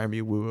him and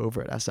Jeremy Wu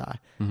over at SI,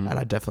 and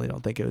I definitely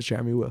don't think it was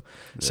Jeremy Wu. Yeah.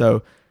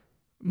 So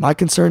my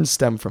concerns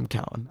stem from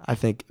Cowan. I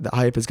think the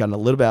hype has gotten a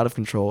little bit out of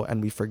control,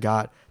 and we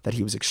forgot that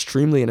he was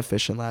extremely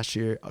inefficient last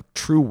year, a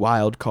true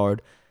wild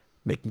card,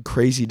 making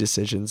crazy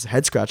decisions,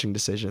 head-scratching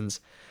decisions.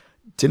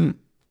 Didn't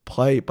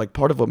play. Like,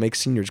 part of what makes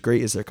seniors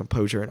great is their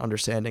composure and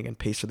understanding and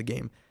pace for the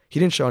game. He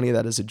didn't show any of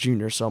that as a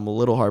junior, so I'm a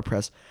little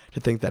hard-pressed to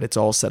think that it's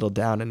all settled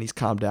down and he's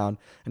calmed down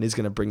and he's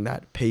going to bring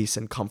that pace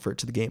and comfort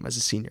to the game as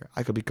a senior.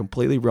 I could be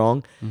completely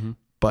wrong,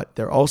 but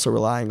they're also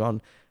relying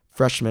on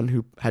freshmen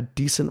who had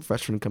decent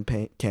freshman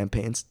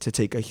campaigns to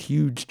take a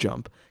huge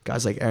jump.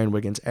 Guys like Aaron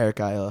Wiggins, Eric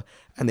Ayala,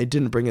 and they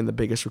didn't bring in the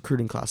biggest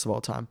recruiting class of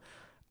all time.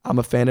 I'm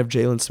a fan of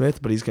Jalen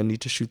Smith, but he's going to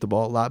need to shoot the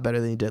ball a lot better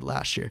than he did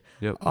last year.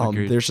 Yep,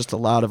 there's just a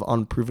lot of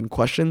unproven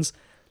questions,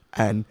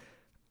 and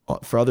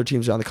for other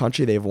teams around the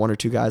country, they have one or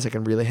two guys I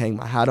can really hang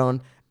my hat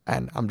on,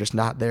 and I'm just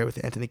not there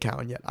with Anthony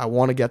Cowan yet. I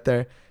want to get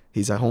there.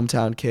 He's a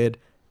hometown kid.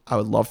 I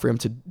would love for him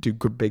to do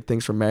good big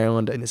things for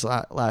Maryland in his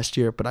last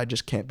year, but I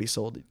just can't be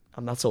sold.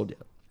 I'm not sold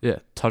yet. Yeah,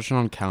 touching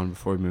on Cowan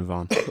before we move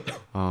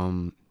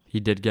on. He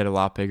did get a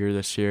lot bigger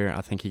this year.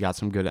 I think he got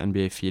some good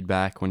NBA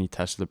feedback when he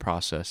tested the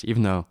process,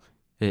 even though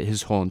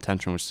his whole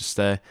intention was to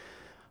stay.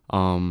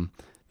 The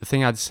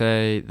thing I'd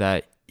say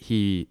that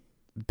he,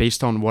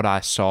 based on what I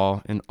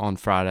saw on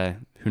Friday,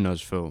 who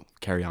knows if he'll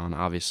carry on,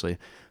 obviously,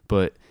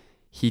 but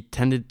he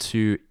tended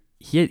to,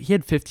 he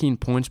had 15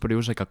 points, but it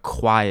was like a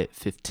quiet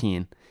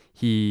 15.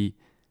 He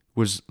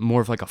was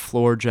more of like a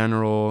floor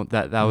general.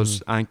 That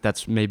was, I think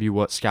that's maybe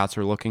what scouts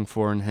are looking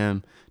for in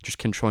him, just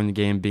controlling the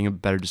game, being a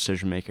better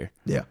decision maker.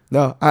 Yeah.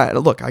 No,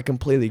 look, I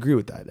completely agree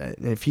with that.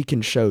 And if he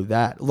can show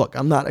that, look,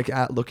 I'm not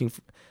looking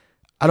for,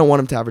 I don't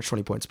want him to average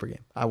 20 points per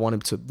game. I want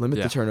him to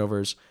limit the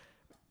turnovers,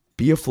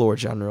 be a floor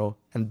general,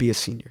 and be a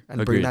senior,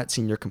 and bring that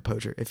senior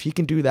composure. If he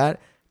can do that,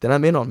 then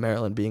I'm in on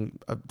Maryland being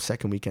a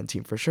second weekend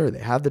team for sure. They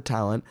have the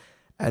talent,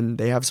 and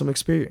they have some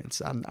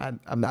experience.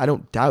 I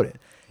don't doubt it.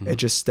 It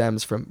just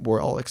stems from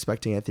we're all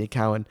expecting Anthony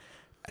Cowan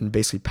and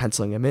basically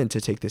penciling him in to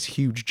take this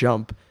huge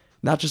jump,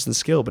 not just in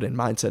skill, but in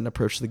mindset and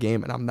approach to the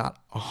game, and I'm not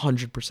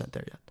 100%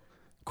 there yet.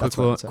 Quick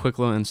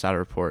little insider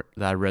report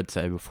that I read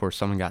today before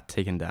someone got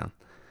taken down.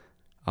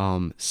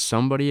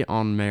 Somebody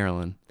on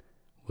Maryland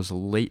was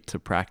late to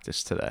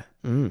practice today.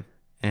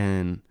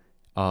 And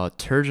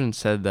Turgeon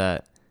said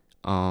that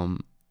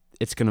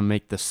it's going to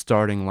make the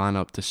starting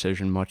lineup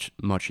decision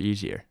much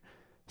easier.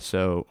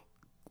 So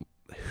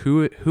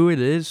who it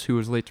is who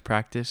was late to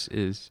practice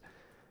is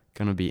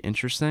going to be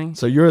interesting.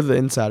 So you're the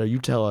insider. You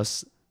tell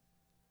us.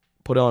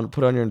 Put on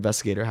your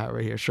investigator hat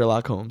right here,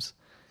 Sherlock Holmes.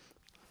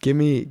 Give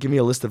me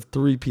a list of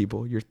 3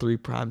 people, your 3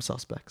 prime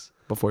suspects,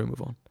 before we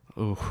move on.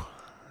 Ooh.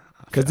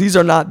 Because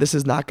this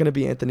is not going to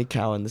be Anthony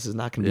Cowan. This is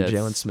not going to be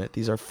Jalen Smith.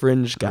 These are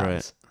fringe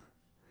guys.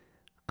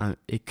 Right.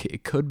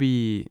 It could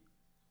be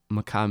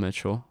Makai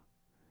Mitchell.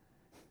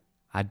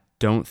 I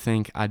don't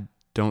think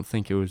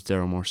it was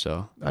Daryl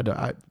Morceau.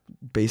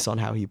 Based on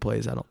how he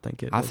plays, I don't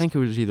think it. I think it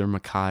was either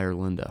Makai or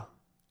Lindo.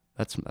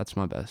 That's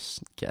my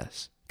best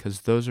guess,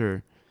 because those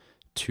are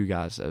 2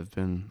 guys that have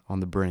been on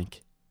the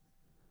brink.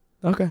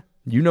 Okay.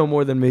 You know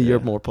more than me. Yeah. You're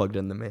more plugged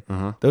in than me.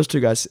 Those 2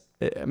 guys,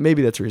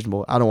 maybe that's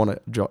reasonable. I don't want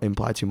to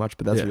imply too much,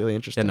 but that's really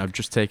interesting. Yeah, no,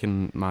 just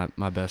taking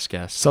my best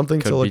guess.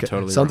 Something to look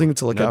out. Something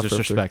to look out for. No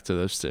disrespect to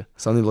those 2.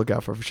 Something to look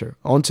out for sure.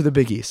 On to the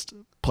Big East.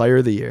 Player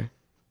of the year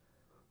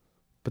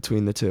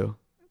between the 2.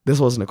 This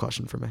wasn't a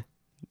question for me.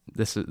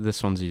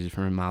 This one's easy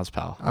for me. Miles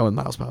Powell. I went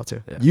Miles Powell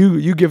too. Yeah.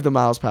 You give the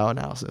Miles Powell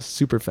analysis.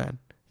 Super fan.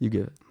 You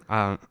give it.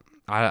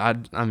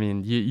 I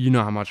mean, you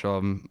know how much I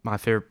love him. My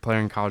favorite player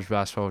in college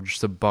basketball,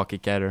 just a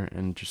bucket getter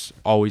and just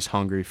always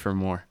hungry for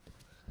more.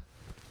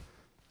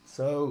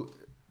 So,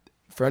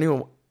 for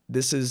anyone,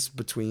 this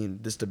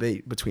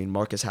debate between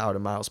Marcus Howard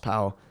and Miles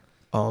Powell.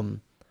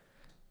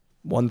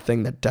 One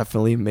thing that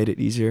definitely made it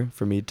easier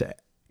for me to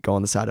go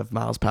on the side of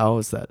Miles Powell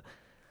is that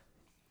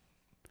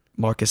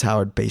Marcus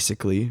Howard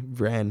basically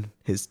ran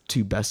his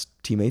 2 best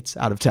teammates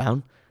out of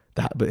town,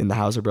 but in the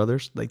Hauser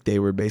brothers. Like, they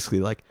were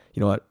basically like, you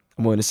know what,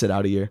 I'm going to sit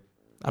out a year.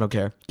 I don't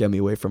care. Get me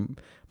away from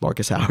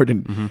Marcus Howard.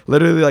 And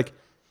literally, like,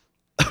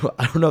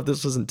 I don't know if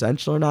this was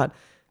intentional or not.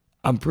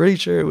 I'm pretty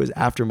sure it was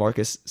after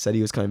Marcus said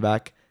he was coming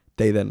back,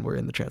 they then were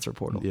in the transfer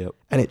portal. Yep.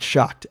 And it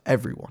shocked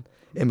everyone.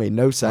 It made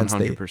no sense.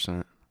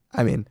 100%.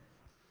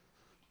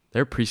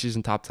 They're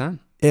preseason top 10.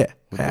 Yeah.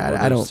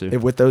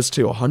 With those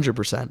 2,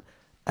 100%.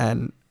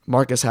 And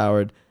Marcus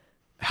Howard,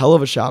 hell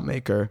of a shot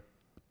maker.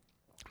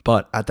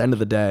 But at the end of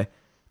the day,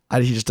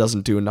 he just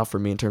doesn't do enough for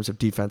me in terms of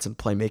defense and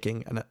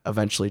playmaking and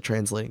eventually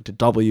translating to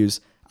W's.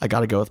 I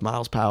got to go with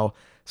Miles Powell,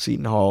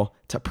 Seton Hall,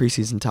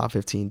 preseason top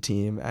 15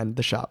 team, and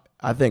the shot.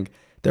 I think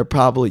they're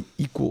probably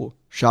equal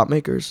shot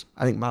makers.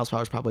 I think Miles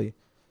Powell's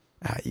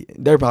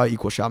they're probably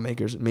equal shot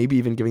makers, maybe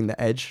even giving the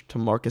edge to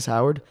Marcus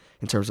Howard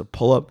in terms of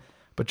pull-up,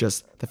 but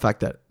just the fact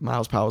that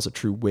Miles Powell is a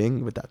true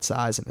wing with that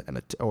size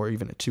or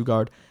even a 2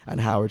 guard, and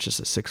Howard's just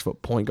a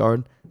 6-foot point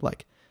guard,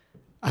 like,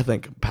 I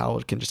think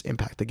Powell can just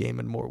impact the game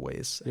in more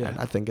ways. Yeah. And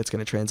I think it's going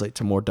to translate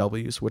to more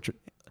W's, which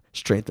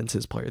strengthens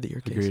his player of the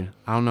year case. Agreed.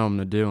 I don't know what I'm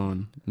going to do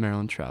when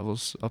Maryland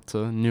travels up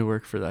to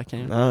Newark for that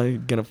game. You're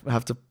going to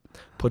have to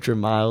put your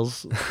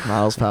Miles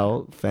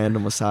Powell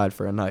fandom aside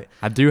for a night.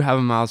 I do have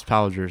a Miles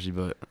Powell jersey,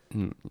 but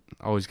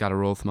always got to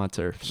roll with my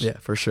turfs. Yeah,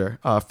 for sure.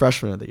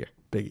 Freshman of the year,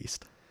 Big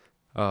East.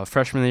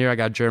 Freshman of the year, I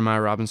got Jeremiah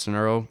Robinson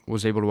Earl.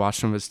 Was able to watch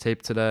some of his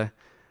tape today.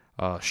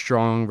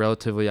 Strong,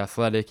 relatively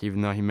athletic,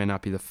 even though he may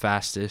not be the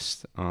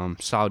fastest.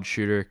 Solid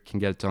shooter, can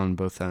get it done on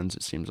both ends,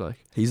 it seems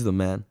like. He's the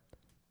man.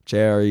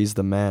 JRE's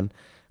the man.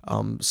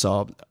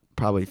 Saw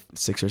probably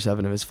 6 or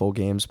 7 of his full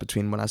games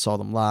between when I saw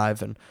them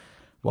live and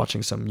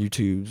watching some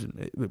YouTube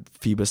and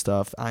FIBA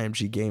stuff,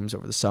 IMG games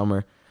over the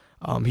summer.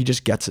 He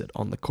just gets it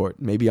on the court.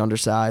 Maybe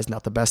undersized,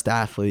 not the best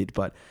athlete,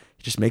 but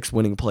he just makes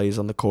winning plays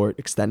on the court,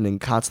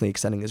 constantly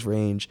extending his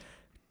range.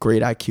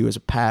 Great IQ as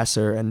a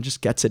passer, and just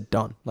gets it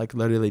done. Like,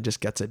 literally just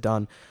gets it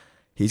done.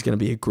 He's going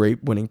to be a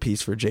great winning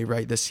piece for Jay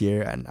Wright this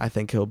year, and I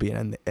think he'll be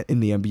in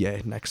the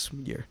NBA next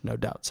year, no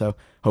doubt. So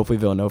hopefully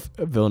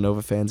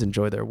Villanova fans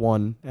enjoy their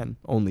one and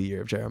only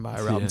year of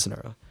Jeremiah Robinson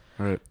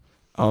early.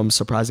 Right.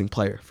 Surprising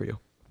player for you.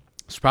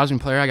 Surprising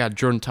player, I got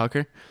Jordan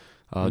Tucker,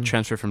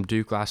 transfer from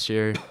Duke last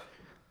year.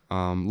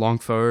 Long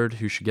forward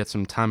who should get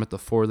some time at the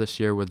 4 this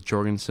year with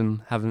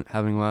Jorgensen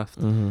having left.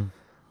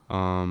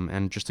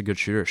 And just a good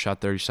shooter.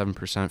 Shot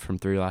 37% from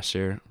 3 last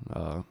year.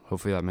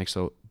 Hopefully that makes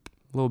a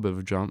little bit of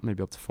a jump,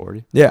 maybe up to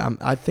 40. Yeah,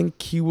 I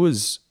think he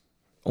was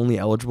only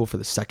eligible for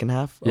the second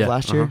half of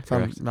last year, if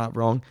correct. I'm not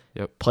wrong.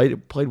 Yep.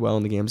 Played well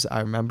in the games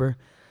I remember.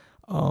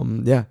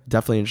 Yeah,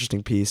 definitely an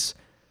interesting piece.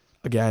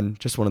 Again,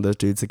 just one of those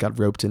dudes that got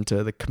roped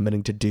into the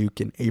committing to Duke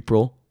in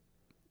April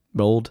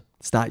mold.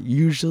 It's not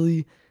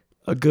usually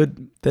a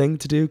good thing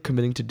to do,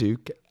 committing to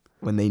Duke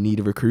when they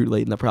need a recruit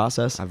late in the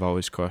process. I've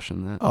always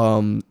questioned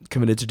that.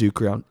 Committed to Duke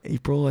around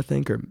April, I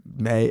think, or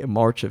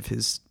March of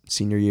his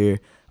senior year.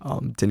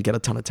 Didn't get a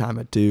ton of time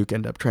at Duke,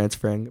 ended up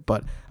transferring.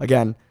 But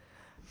again,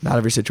 not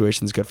every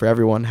situation is good for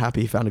everyone. Happy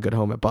he found a good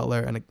home at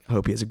Butler, and I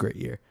hope he has a great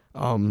year.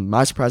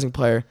 My surprising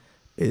player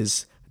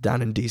is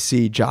down in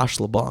D.C., Josh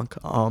LeBlanc.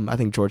 I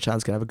think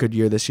Georgetown's going to have a good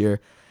year this year,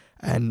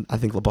 and I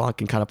think LeBlanc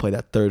can kind of play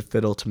that third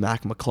fiddle to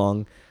Mac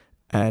McClung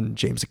and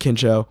James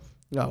Akinjo.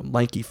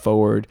 Lanky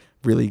forward,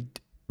 really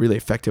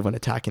effective when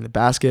attacking the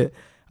basket.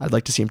 I'd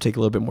like to see him take a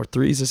little bit more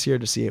threes this year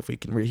to see if he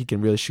can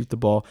really shoot the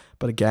ball.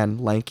 But again,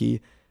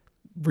 lanky,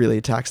 really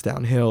attacks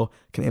downhill,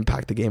 can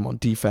impact the game on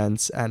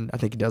defense, and I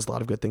think he does a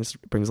lot of good things,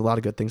 brings a lot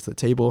of good things to the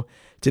table.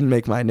 Didn't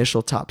make my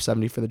initial top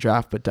 70 for the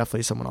draft, but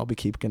definitely someone I'll be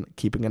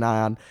keeping an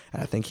eye on,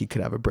 and I think he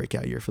could have a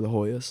breakout year for the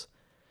Hoyas.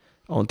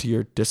 On to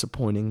your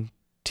disappointing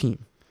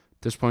team.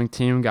 Disappointing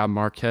team, got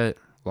Marquette,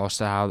 lost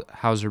to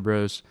Hauser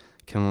Bros.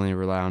 Can only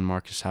rely on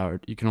Marcus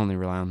Howard. You can only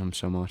rely on him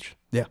so much.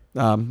 Yeah,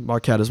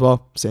 Marquette as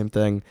well, same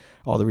thing.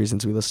 All the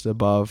reasons we listed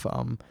above.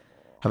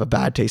 Have a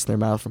bad taste in their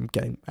mouth from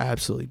getting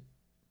absolutely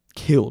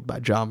killed by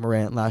John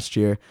Morant last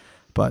year,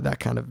 but that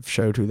kind of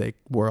showed who they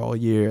were all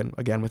year. And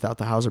again, without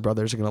the Hauser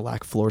brothers, they're going to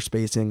lack floor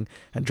spacing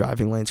and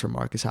driving lanes for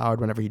Marcus Howard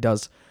whenever he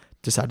does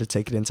decide to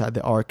take it inside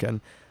the arc.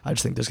 And I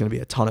just think there's going to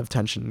be a ton of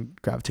tension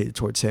gravitated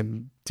towards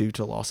him due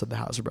to the loss of the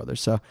Hauser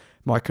brothers. So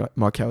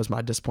Marquette was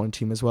my disappointing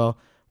team as well.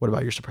 What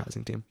about your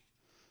surprising team?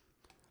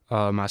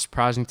 My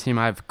surprising team,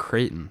 I have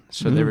Creighton.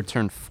 So they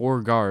returned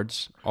 4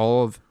 guards,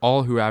 all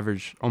who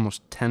average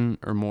almost 10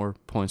 or more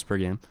points per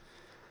game.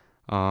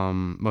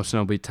 Most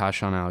notably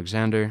Tyshawn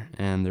Alexander,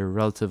 and they're a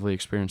relatively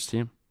experienced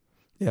team.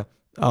 Yeah,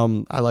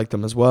 I like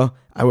them as well.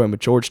 I went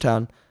with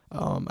Georgetown.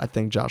 I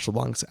think Josh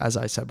LeBlanc, as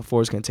I said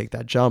before, is going to take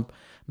that jump.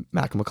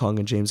 Mac McClung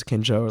and James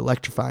Akinjo are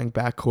electrifying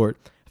backcourt.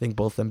 I think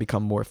both of them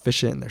become more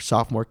efficient in their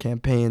sophomore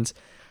campaigns.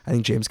 I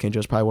think James Akinjo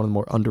is probably one of the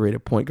more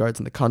underrated point guards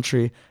in the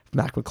country. If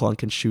Mac McClung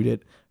can shoot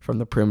it from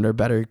the perimeter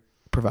better,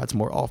 provides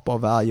more off-ball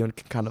value, and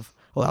can kind of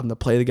allow them to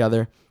play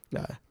together.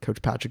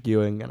 Coach Patrick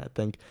Ewing, and I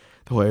think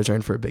the Hoyas are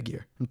in for a big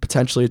year and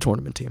potentially a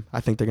tournament team. I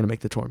think they're going to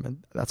make the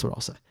tournament. That's what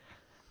I'll say.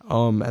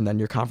 And then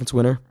your conference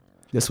winner,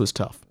 this was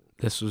tough.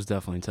 This was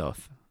definitely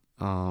tough.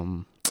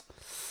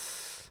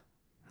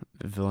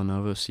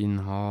 Villanova, Seton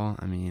Hall.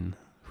 I mean,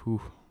 I'm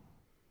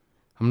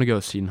going to go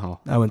with Seton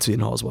Hall. I went Seton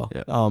Hall as well.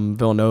 Yeah.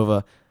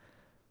 Villanova,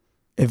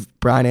 if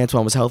Brian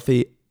Antoine was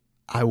healthy,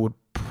 I would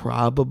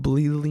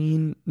probably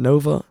lean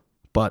Nova.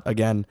 But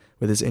again,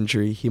 with his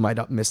injury, he might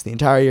not miss the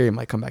entire year. He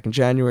might come back in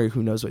January.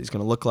 Who knows what he's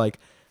going to look like.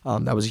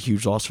 That was a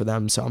huge loss for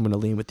them, so I'm going to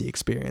lean with the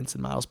experience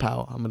and Miles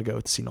Powell. I'm going to go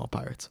with the Seton Hall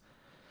Pirates.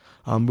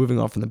 Moving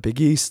on from the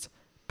Big East,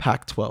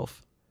 Pac-12.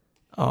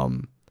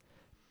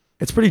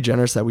 It's pretty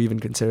generous that we even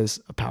consider this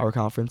a power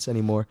conference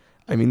anymore.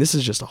 I mean, this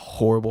is just a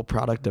horrible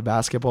product of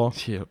basketball.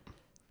 Yep.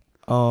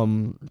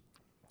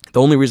 The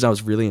only reason I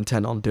was really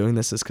intent on doing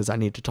this is because I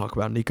need to talk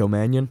about Nico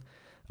Mannion.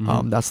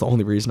 That's the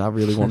only reason I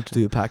really wanted to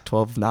do the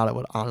Pac-12. If not, I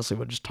would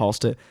have just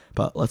tossed it.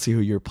 But let's see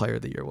who your player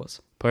of the year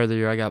was. Player of the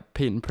year, I got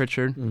Peyton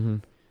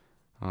Pritchard.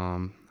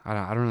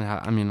 I don't really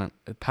have. I mean,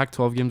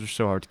 Pac-12 games are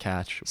so hard to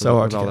catch. So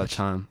hard to all catch. that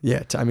time.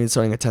 Yeah,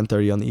 starting at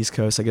 10:30 on the East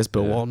Coast. I guess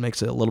Bill Walton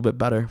makes it a little bit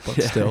better,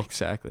 but still,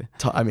 exactly.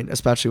 I mean,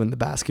 especially when the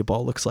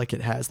basketball looks like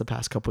it has the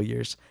past couple of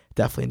years,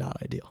 definitely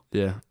not ideal.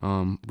 Yeah.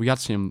 We got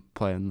to see him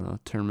play in the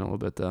tournament a little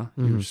bit though.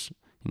 He was,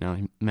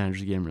 he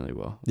managed the game really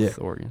well with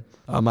Oregon.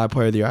 My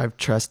player of the year, I have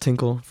Tress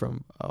Tinkle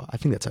from. I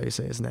think that's how you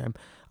say his name.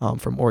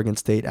 From Oregon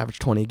State,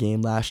 averaged 20 a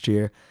game last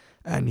year.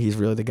 And he's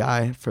really the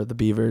guy for the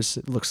Beavers.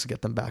 It looks to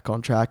get them back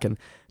on track and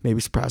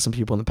maybe surprise some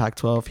people in the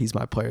Pac-12. He's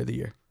my player of the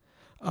year.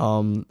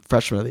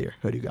 Freshman of the year.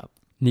 Who do you got?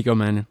 Nico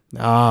Mannion.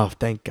 Oh,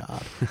 thank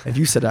God. If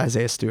you said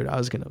Isaiah Stewart, I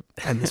was going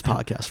to end this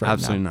podcast right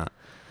Absolutely now.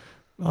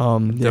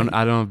 not. Yeah,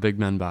 I don't have big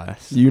man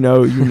bias. you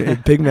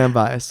big man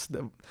bias.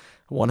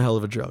 One hell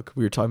of a drug.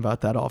 We were talking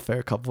about that off air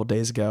a couple of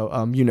days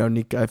ago.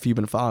 Nico, if you've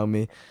been following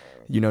me,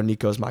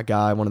 Nico's my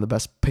guy, one of the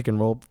best pick and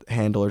roll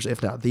handlers,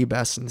 if not the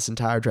best in this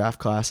entire draft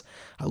class.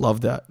 I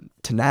love the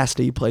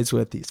tenacity he plays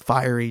with. He's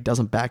fiery,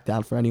 doesn't back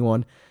down for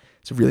anyone.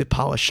 He's a really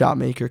polished shot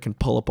maker, can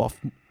pull up off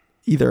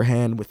either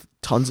hand with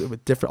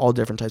all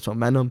different types of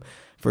momentum.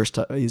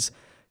 He's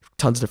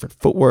tons of different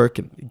footwork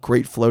and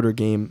great floater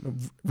game,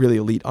 really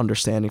elite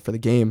understanding for the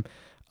game.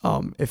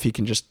 If he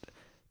can just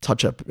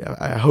touch up,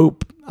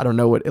 I don't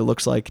know what it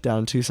looks like down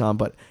in Tucson,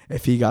 but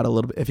if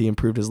he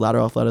improved his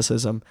lateral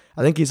athleticism,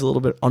 I think he's a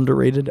little bit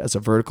underrated as a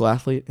vertical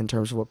athlete in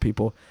terms of what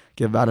people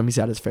give about him. He's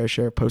had his fair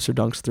share of poster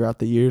dunks throughout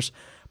the years,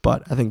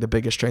 but I think the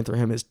biggest strength for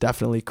him is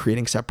definitely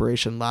creating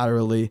separation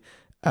laterally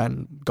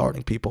and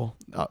guarding people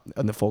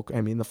in the full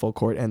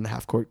court and the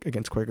half court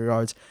against quicker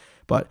guards.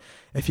 But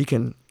if he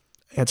can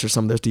answer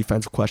some of those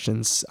defensive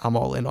questions, I'm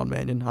all in on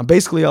Mannion. I'm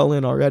basically all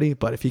in already,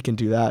 but if he can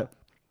do that,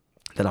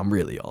 then I'm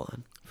really all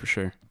in. For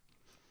sure.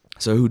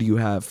 So who do you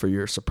have for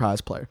your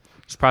surprise player?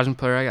 Surprising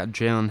player, I got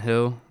Jalen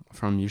Hill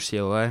from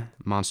UCLA,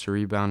 monster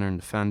rebounder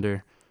and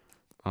defender.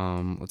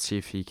 Let's see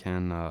if he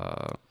can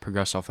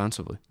progress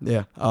offensively.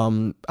 Yeah.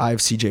 I have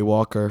CJ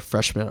Walker,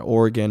 freshman at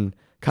Oregon,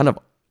 kind of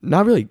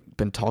not really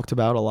been talked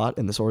about a lot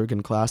in this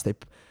Oregon class.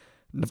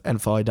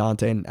 And Folly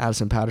Dante and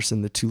Addison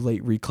Patterson, the two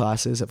late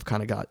reclasses, have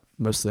kind of got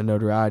most of the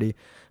notoriety.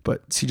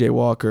 But CJ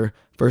Walker,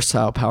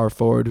 versatile power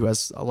forward who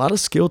has a lot of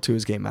skill to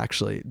his game,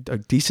 actually. A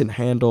decent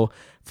handle,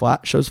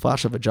 shows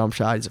flash of a jump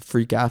shot. He's a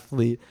freak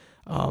athlete.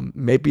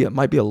 Maybe it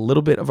might be a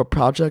little bit of a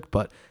project,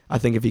 but I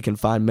think if he can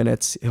find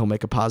minutes, he'll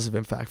make a positive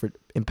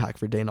impact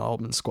for Dana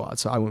Altman's squad.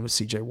 So I went with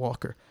CJ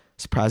Walker.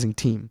 Surprising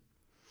team.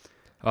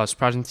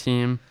 Surprising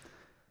team.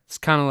 It's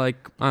kind of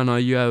like, I don't know,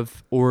 you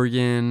have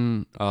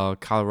Oregon,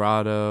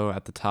 Colorado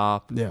at the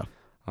top. Yeah.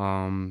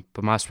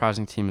 But my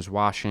surprising team is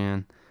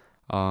Washington.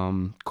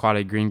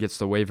 Quade Green gets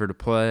the waiver to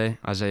play.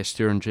 Isaiah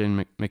Stewart and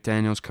Jaden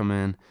McDaniels come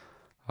in.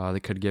 They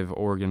could give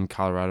Oregon,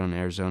 Colorado, and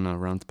Arizona a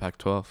run to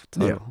Pac-12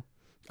 title. Yeah.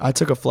 I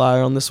took a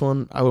flyer on this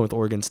one. I went with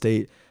Oregon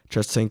State.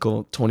 Trust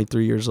Tinkle,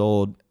 23 years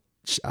old,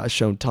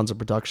 shown tons of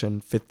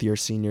production, fifth-year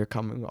senior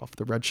coming off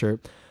the red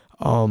shirt.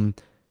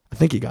 I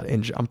think he got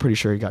injured. I'm pretty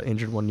sure he got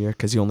injured one year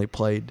because he only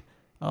played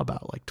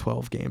about like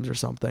 12 games or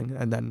something.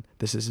 And then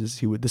this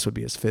would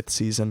be his fifth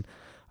season.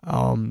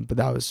 But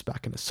that was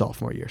back in his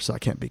sophomore year, so I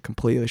can't be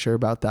completely sure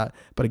about that.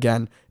 But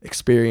again,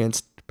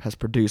 experienced, has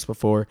produced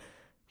before.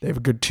 They have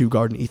a good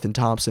two-guard in Ethan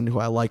Thompson, who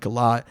I like a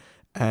lot.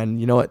 And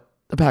you know what?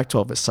 The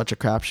Pac-12 is such a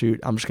crapshoot.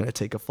 I'm just going to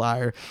take a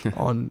flyer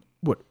on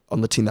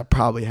the team that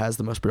probably has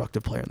the most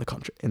productive player in the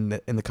country in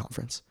the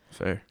conference.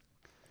 Fair.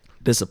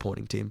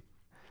 Disappointing team.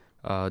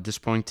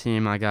 Disappointing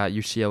team, I got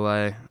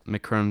UCLA,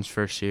 McCrone's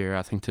first year.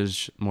 I think this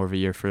is more of a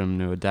year for them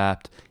to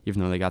adapt,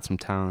 even though they got some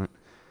talent.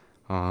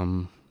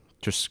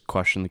 Just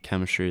question the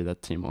chemistry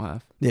that team will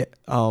have. Yeah.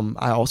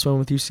 I also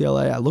went with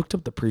UCLA. I looked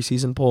up the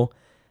preseason poll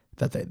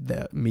that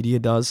the media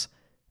does.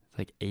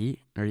 Like 8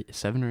 or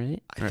 7 or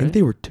 8? I think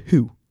they were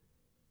 2.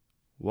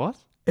 What?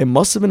 It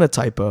must have been a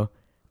typo.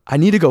 I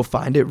need to go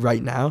find it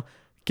right now.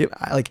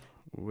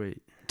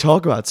 Wait.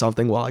 Talk about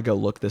something while I go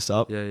look this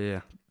up.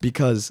 Yeah.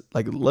 Because,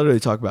 literally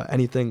talk about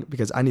anything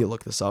because I need to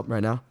look this up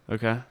right now.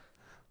 Okay.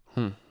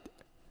 How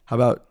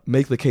about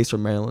make the case for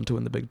Maryland to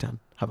win the Big Ten?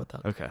 How about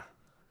that? Okay.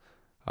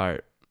 All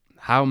right.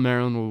 How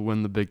Maryland will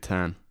win the Big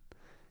Ten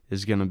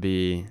is going to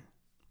be,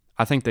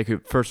 I think they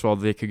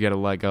could get a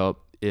leg up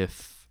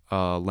if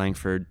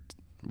Langford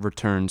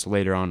returns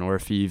later on, or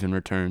if he even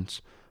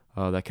returns.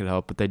 That could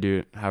help. But they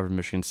do, however,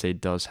 Michigan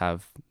State does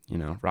have,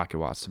 Rocket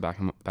Watts to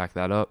back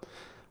that up.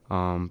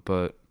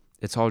 But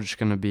it's all just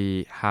going to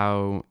be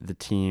how the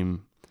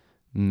team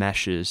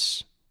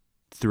meshes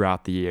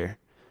throughout the year.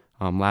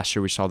 Last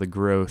year we saw the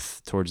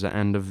growth towards the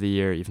end of the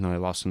year, even though they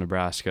lost to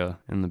Nebraska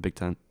in the Big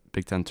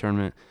Ten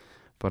tournament.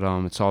 But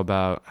it's all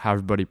about how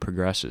everybody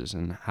progresses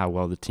and how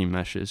well the team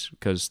meshes,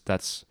 because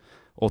that's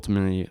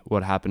ultimately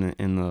what happened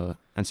in the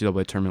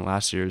NCAA tournament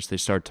last year is they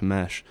started to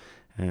mesh.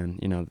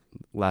 And,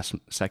 last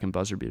second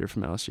buzzer beater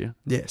from LSU.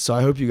 Yeah, so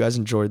I hope you guys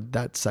enjoyed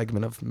that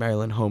segment of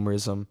Maryland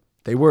homerism.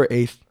 They were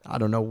 8th. I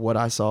don't know what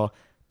I saw,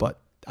 but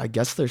I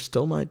guess they're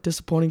still my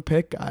disappointing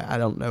pick. I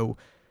don't know.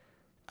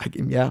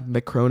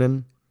 Mick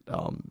Cronin,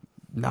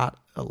 not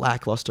a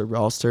lackluster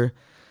roster.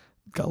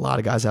 Got a lot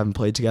of guys haven't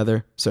played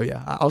together. So,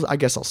 yeah, I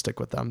guess I'll stick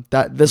with them.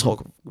 This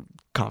whole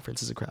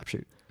conference is a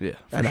crapshoot. Yeah,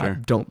 and sure. I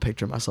don't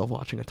picture myself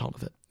watching a ton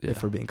of it,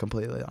 if we're being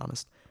completely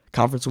honest.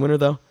 Conference winner,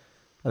 though,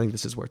 I think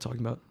this is worth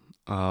talking about.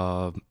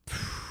 I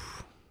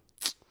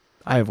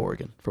have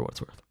Oregon, for what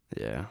it's worth.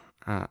 Yeah.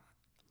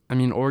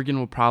 Oregon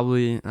will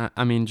probably,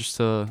 just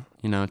to,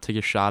 take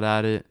a shot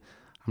at it,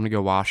 I'm going to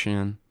go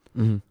Washington.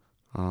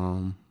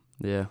 Mm-hmm.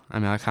 Yeah. I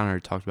kind of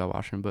already talked about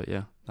Washington, but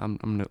yeah, I'm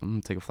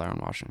going to take a flyer on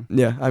Washington.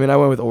 Yeah. I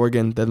went with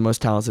Oregon. They're the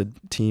most talented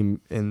team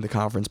in the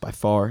conference by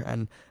far,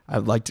 and I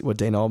liked what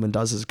Dana Altman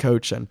does as a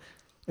coach, and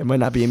It might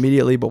not be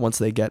immediately, but once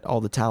they get all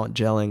the talent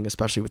gelling,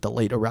 especially with the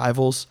late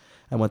arrivals,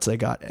 and once they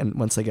get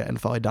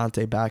N'Faly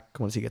Dante back,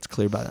 once he gets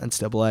cleared by the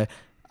NCAA,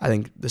 I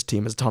think this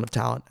team has a ton of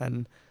talent.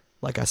 And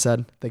like I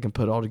said, they can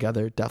put it all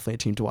together. Definitely a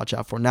team to watch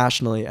out for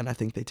nationally, and I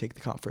think they take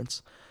the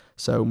conference.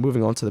 So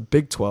moving on to the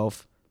Big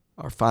 12,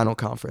 our final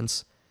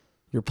conference,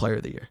 your player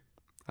of the year.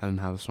 I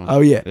didn't have this one. Oh,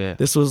 yeah. Yeah.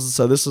 This was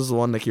the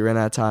one that he ran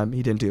out of time.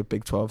 He didn't do a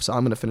Big 12. So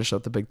I'm going to finish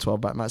up the Big 12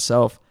 by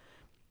myself.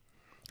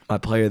 My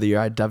player of the year,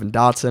 I had Devin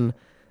Dotson.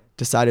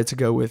 Decided to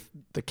go with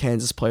the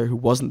Kansas player who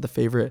wasn't the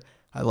favorite.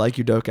 I like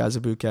Udoka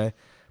Azubuike,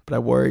 but I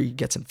worry he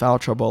gets in foul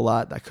trouble a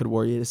lot. That could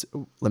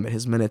limit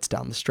his minutes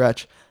down the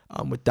stretch.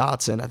 With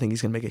Dotson, I think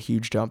he's going to make a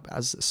huge jump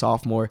as a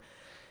sophomore.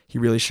 He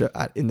really showed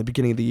in the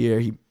beginning of the year.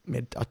 He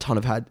made a ton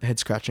of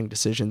head-scratching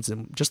decisions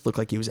and just looked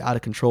like he was out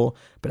of control.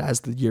 But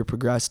as the year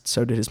progressed,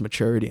 so did his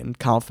maturity and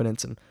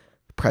confidence and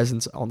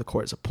presence on the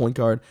court as a point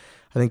guard.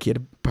 I think he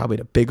had probably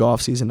a big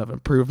offseason of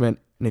improvement.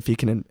 And if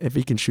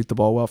he can shoot the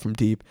ball well from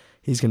deep,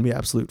 he's going to be an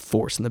absolute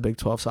force in the Big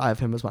 12. So I have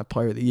him as my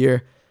player of the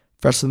year.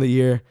 Freshman of the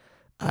year,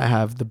 I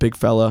have the big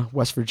fella,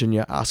 West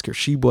Virginia, Oscar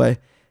Tshiebwe.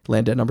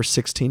 Landed at number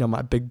 16 on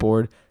my big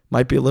board.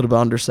 Might be a little bit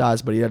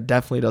undersized, but he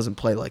definitely doesn't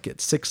play like it.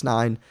 6'9",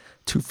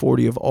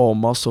 240 of all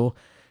muscle.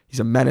 He's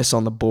a menace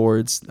on the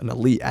boards, an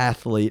elite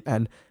athlete,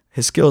 and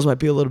his skills might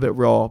be a little bit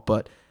raw,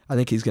 but I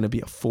think he's going to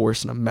be a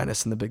force and a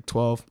menace in the Big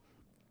 12.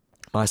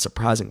 My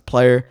surprising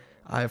player,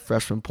 I have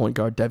freshman point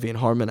guard Devian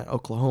Harmon at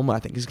Oklahoma. I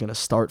think he's going to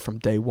start from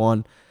day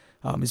one.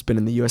 He's been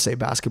in the USA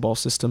basketball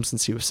system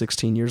since he was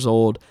 16 years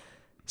old.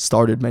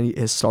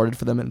 Has started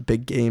for them in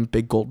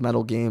big gold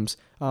medal games.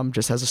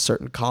 Just has a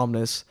certain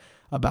calmness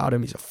about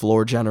him. He's a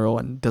floor general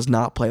and does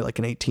not play like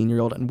an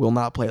 18-year-old and will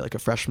not play like a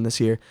freshman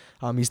this year.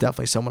 He's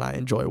definitely someone I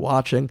enjoy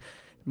watching.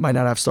 Might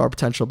not have star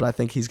potential, but I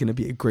think he's going to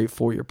be a great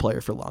 4-year player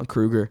for Lon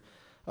Kruger.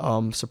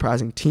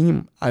 Surprising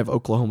team, I have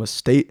Oklahoma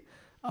State.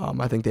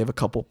 I think they have a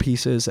couple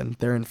pieces and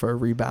they're in for a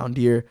rebound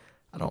year.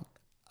 I'm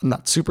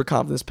not super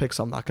confident in this pick,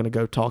 so I'm not going to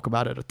go talk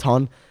about it a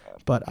ton,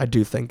 but I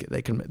do think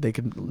they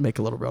can make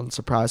a little run and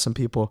surprise some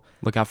people.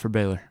 Look out for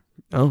Baylor.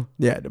 Oh,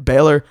 yeah.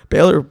 Baylor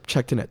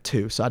checked in at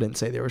 2, so I didn't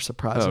say they were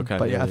surprising. Oh, okay.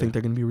 But I think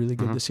they're going to be really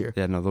good this year.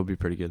 Yeah, no, they'll be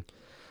pretty good.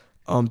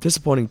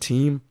 Disappointing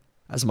team.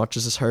 As much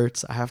as this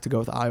hurts, I have to go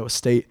with Iowa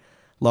State.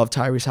 Love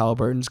Tyrese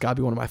Halliburton. He's got to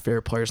be one of my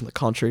favorite players in the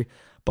country.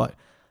 But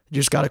you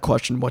just got to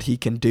question what he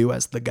can do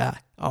as the guy.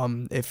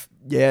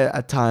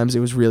 At times it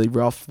was really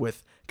rough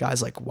with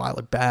guys like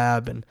Weiler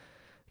Babb and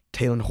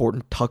Talen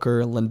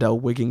Horton-Tucker and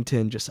Lindell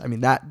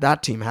Wigington.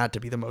 That team had to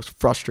be the most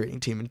frustrating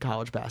team in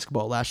college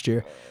basketball last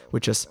year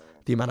with just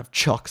the amount of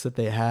chucks that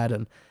they had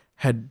and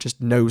had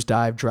just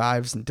nosedive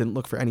drives and didn't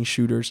look for any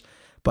shooters.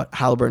 But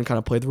Halliburton kind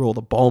of played the role of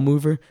the ball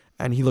mover,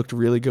 and he looked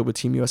really good with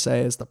Team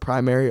USA as the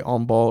primary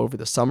on ball over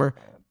the summer.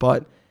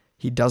 But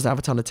he doesn't have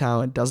a ton of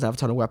talent, doesn't have a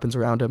ton of weapons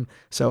around him.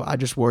 So I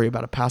just worry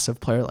about a passive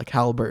player like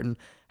Halliburton.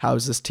 How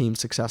is this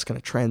team's success going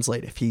to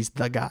translate if he's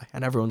the guy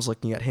and everyone's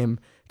looking at him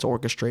to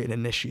orchestrate and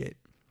initiate?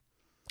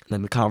 And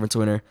then the conference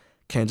winner,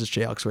 Kansas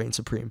Jayhawks reign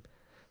supreme.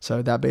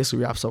 So that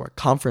basically wraps up our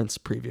conference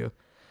preview.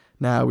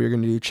 Now we're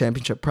going to do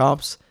championship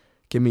props.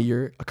 Give me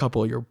a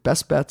couple of your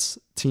best bets,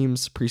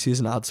 teams,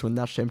 preseason odds to win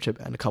that championship,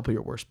 and a couple of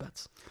your worst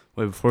bets.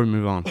 Wait, before we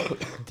move on,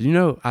 do you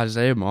know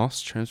Isaiah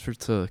Moss transferred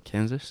to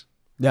Kansas?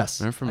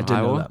 Yes, Remember from I did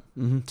Iowa? know that.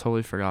 Mm-hmm.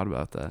 Totally forgot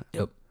about that.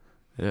 Yep.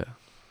 Yeah.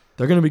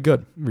 They're going to be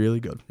good, really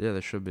good. Yeah,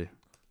 they should be.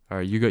 All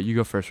right, you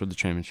go first with the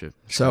championship.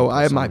 So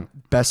I have my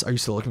best. Are you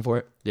still looking for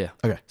it? Yeah.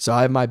 Okay. So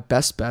I have my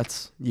best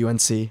bets.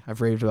 UNC. I've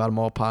raved about them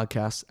all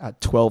podcasts at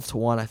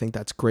 12-1. I think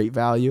that's great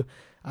value.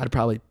 I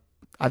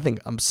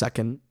think I'm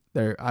second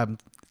there. I'm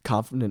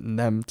confident in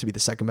them to be the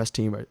second best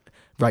team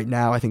right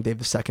now. I think they have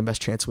the second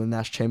best chance to win the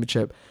national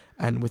championship.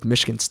 And with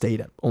Michigan State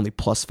at only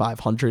plus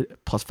 500,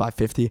 plus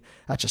 550,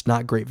 that's just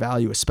not great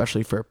value,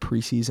 especially for a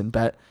preseason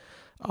bet.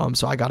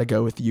 So I got to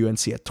go with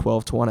UNC at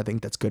 12-1. I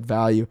think that's good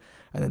value.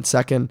 And then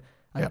second,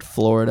 I got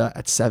Florida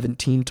at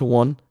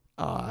 17-1.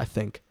 I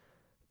think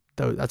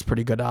that's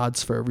pretty good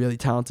odds for a really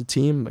talented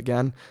team.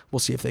 Again, we'll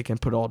see if they can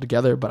put it all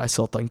together, but I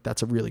still think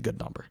that's a really good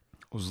number.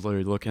 I was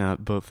literally looking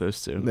at both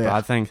those two. Yeah. But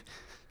I think,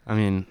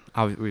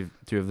 we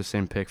do have the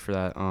same pick for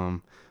that.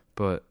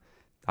 But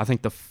I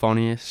think the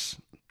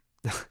funniest,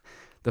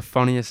 the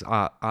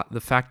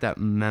fact that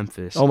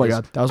Memphis. Oh my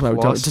God, that was my.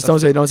 Don't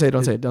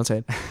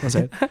say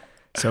it.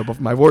 So, but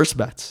my worst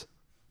bets.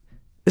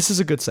 This is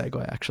a good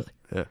segue, actually.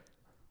 Yeah.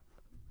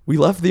 We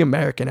left the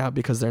American out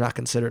because they're not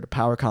considered a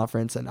power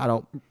conference, and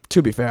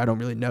to be fair, I don't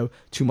really know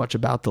too much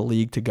about the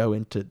league to go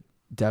into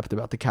depth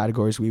about the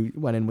categories we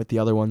went in with the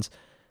other ones.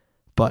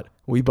 But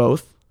we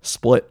both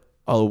split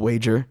a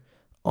wager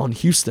on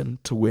Houston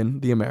to win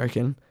the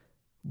American.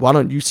 Why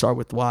don't you start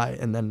with why,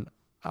 and then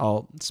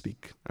I'll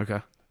speak.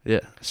 Okay.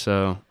 Yeah.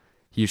 So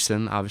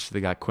Houston, obviously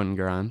they got Quentin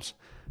Grimes,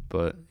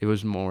 but it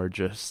was more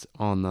just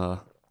on the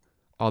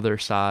other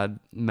side,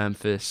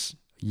 Memphis,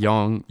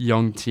 young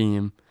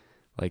team.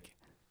 Like,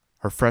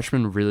 are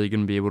freshmen really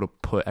going to be able to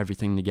put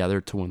everything together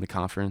to win the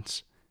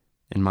conference?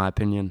 In my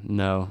opinion,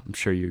 no. I'm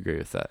sure you agree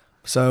with that.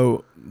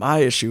 So my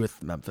issue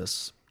with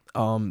Memphis,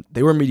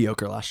 They were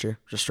mediocre last year,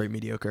 just straight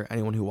mediocre.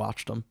 Anyone who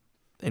watched them,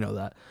 they know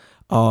that.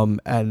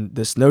 And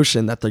this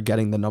notion that they're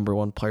getting the number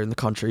one player in the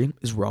country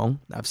is wrong.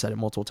 I've said it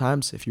multiple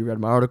times. If you read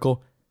my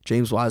article,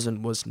 James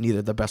Wiseman was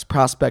neither the best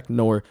prospect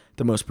nor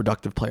the most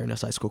productive player in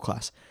his high school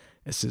class.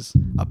 This is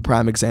a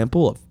prime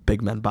example of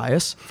big men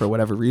bias. For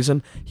whatever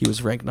reason, he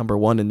was ranked number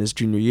one in his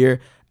junior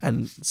year,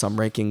 and some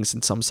rankings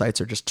and some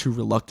sites are just too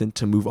reluctant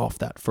to move off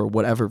that for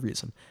whatever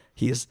reason.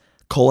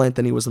 Cole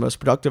Anthony was the most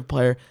productive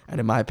player, and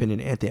in my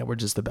opinion, Anthony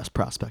Edwards is the best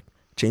prospect.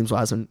 James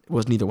Wiseman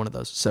was neither one of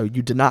those, so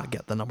you did not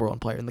get the number one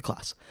player in the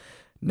class.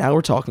 Now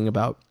we're talking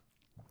about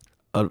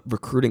a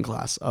recruiting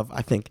class of,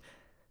 I think,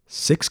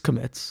 6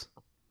 commits,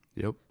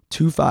 Yep.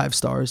 2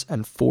 5-stars,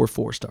 and 4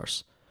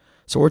 4-stars.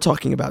 So we're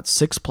talking about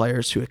 6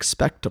 players who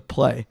expect to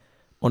play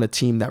on a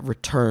team that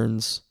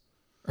returns,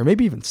 or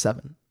maybe even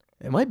 7.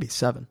 It might be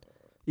 7.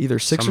 Either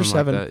 6 or Something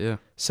 7, like that, yeah.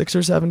 6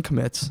 or 7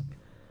 commits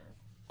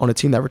on a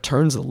team that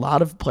returns a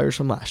lot of players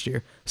from last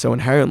year. So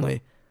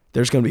inherently,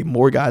 there's going to be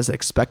more guys that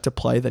expect to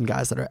play than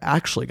guys that are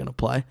actually going to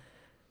play.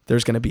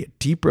 There's going to be a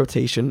deep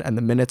rotation, and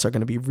the minutes are going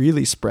to be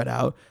really spread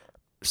out.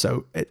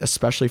 So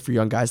especially for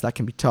young guys, that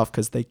can be tough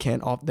because they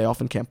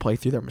often can't play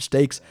through their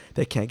mistakes.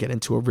 They can't get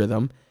into a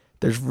rhythm.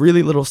 There's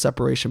really little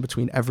separation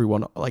between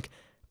everyone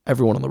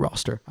on the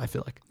roster. I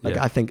feel like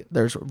Yeah. I think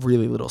there's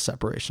really little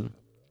separation.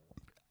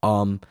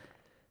 And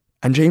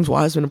James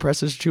Wiseman and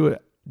Precious Achiuwa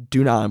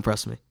do not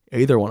impress me.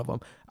 Either one of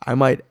them. I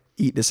might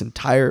eat this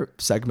entire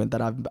segment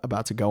that I'm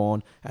about to go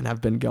on and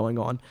have been going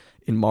on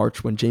in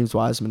March when James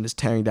Wiseman is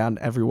tearing down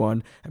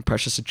everyone and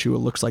Precious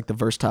Achiuwa looks like the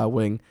versatile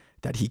wing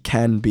that he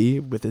can be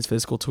with his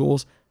physical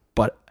tools.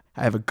 But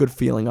I have a good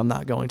feeling I'm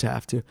not going to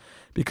have to,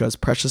 because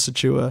Precious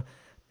Achiuwa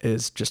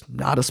is just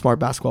not a smart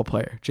basketball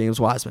player. James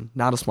Wiseman,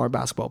 not a smart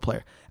basketball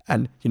player.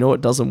 And you know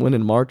what doesn't win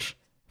in March?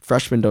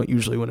 Freshmen don't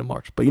usually win in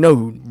March. But you know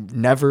who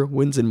never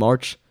wins in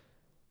March?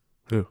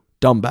 Who?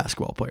 Dumb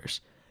basketball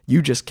players.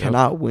 You just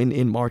cannot win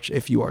in March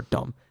if you are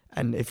dumb.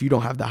 And if you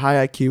don't have the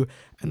high IQ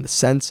and the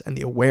sense and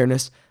the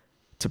awareness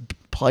to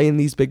play in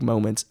these big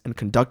moments and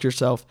conduct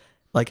yourself.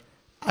 Like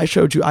I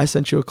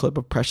sent you a clip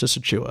of Precious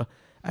Achiuwa,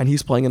 and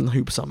he's playing in the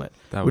Hoop Summit,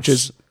 which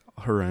is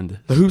horrendous.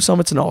 The Hoop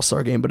Summit's an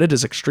all-star game, but it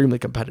is extremely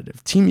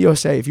competitive. Team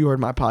USA, if you heard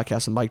my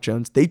podcast with Mike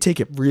Jones, they take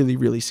it really,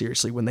 really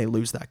seriously when they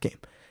lose that game.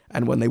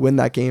 And when they win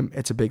that game,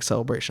 it's a big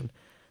celebration.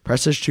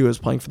 Precious Achiuwa is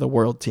playing for the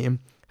world team,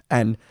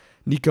 and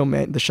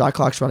the shot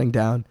clock's running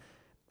down,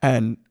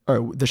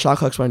 the shot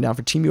clock's running down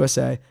for Team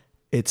USA.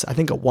 It's, I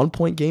think, a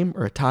 1-point game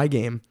or a tie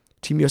game.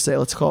 Team USA,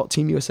 let's call it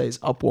Team USA is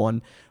up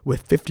 1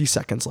 with 50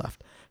 seconds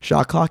left.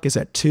 Shot clock is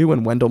at 2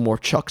 and Wendell Moore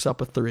chucks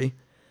up a 3.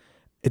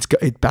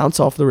 It bounced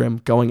off the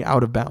rim, going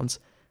out of bounds.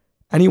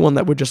 Anyone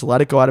that would just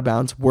let it go out of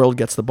bounds, World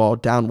gets the ball,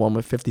 down 1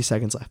 with 50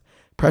 seconds left.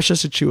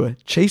 Precious Achiuwa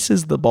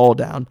chases the ball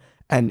down,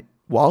 and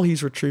while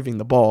he's retrieving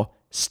the ball,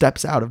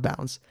 steps out of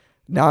bounds.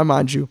 Now,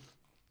 mind you,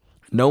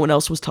 no one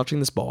else was touching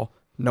this ball.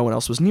 No one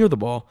else was near the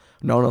ball.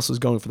 No one else was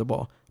going for the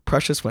ball.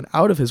 Precious went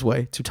out of his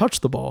way to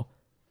touch the ball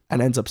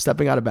and ends up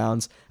stepping out of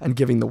bounds and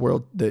giving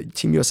the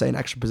Team USA an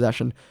extra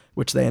possession,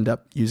 which they end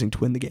up using to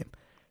win the game.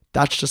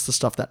 That's just the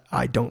stuff that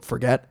I don't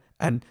forget.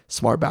 And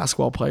smart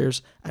basketball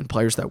players and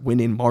players that win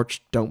in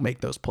March don't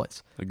make those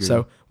plays. Agreed.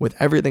 So with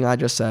everything I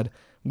just said,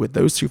 with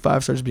those 2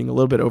 5-stars being a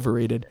little bit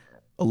overrated,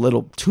 a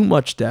little too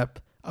much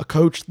depth, a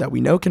coach that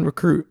we know can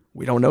recruit,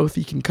 we don't know if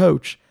he can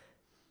coach,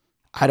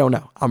 I don't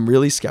know. I'm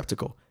really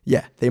skeptical.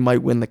 Yeah, they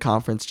might win the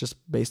conference just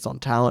based on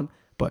talent,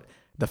 but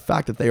the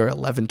fact that they are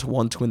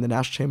 11-1 to win the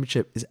national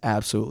championship is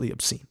absolutely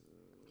obscene.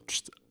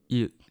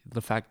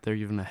 The fact they're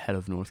even ahead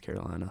of North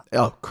Carolina.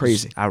 Oh,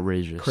 crazy. It's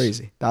outrageous.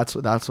 Crazy. That's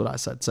what I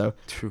said. So,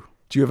 True.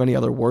 Do you have any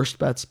other worst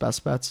bets,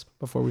 best bets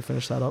before we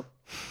finish that up?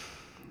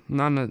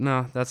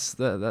 No. That's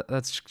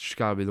just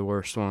gotta be the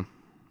worst one.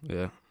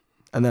 Yeah.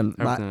 And then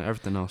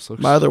everything else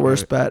looks. My other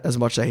worst bet, as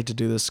much as I hate to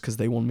do this because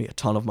they won me a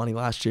ton of money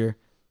last year,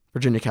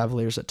 Virginia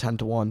Cavaliers at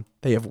 10-1.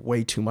 They have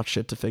way too much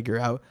shit to figure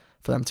out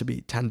for them to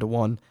be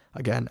 10-1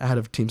 again, ahead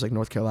of teams like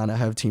North Carolina,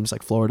 ahead of teams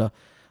like Florida.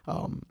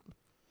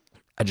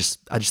 I just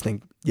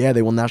think, yeah,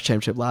 they won the national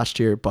championship last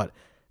year,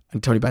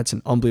 and Tony Bennett's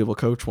an unbelievable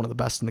coach, one of the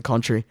best in the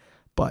country,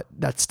 but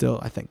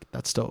I think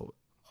that's still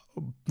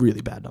a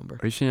really bad number.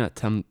 Are you seeing it at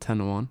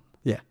 10-1?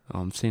 Yeah.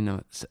 I'm seeing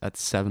it at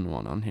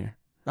 7-1 on here.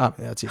 Oh,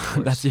 that's even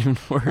worse. That's even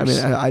worse. I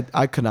mean,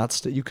 I could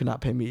not. You could not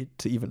pay me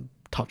to even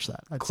touch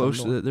that.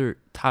 Close. They're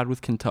tied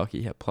with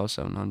Kentucky at plus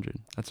 700.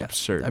 That's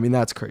absurd. I mean,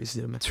 that's crazy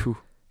to me.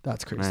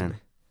 That's crazy Man. to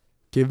me.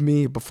 Give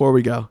me, before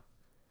we go,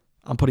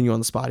 I'm putting you on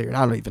the spot here, and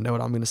I don't even know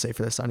what I'm going to say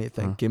for this. I need to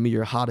think. Give me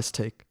your hottest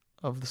take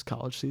of this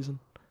college season.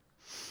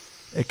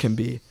 It can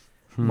be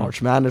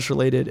March Madness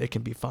related. It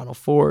can be Final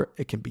Four.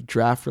 It can be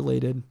draft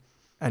related.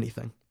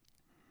 Anything.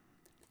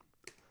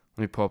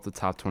 Let me pull up the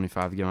top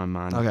 25 to get my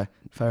mind. Okay,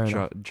 fair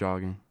enough.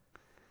 Jogging.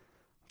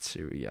 Let's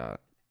see what we got.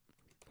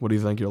 What do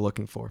you think you're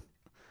looking for?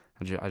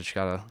 I just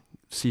gotta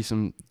see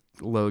some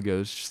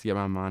logos just to get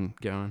my mind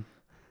going.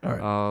 All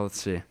right.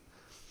 Let's see.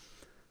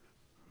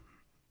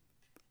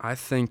 I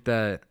think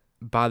that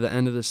by the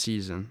end of the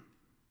season,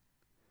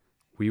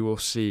 we will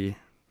see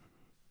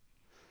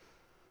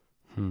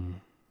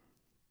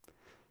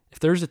If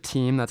there's a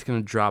team that's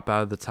going to drop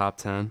out of the top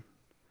 10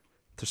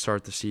 to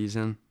start the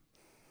season,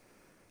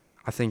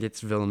 I think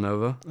it's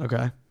Villanova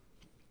Okay.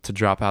 to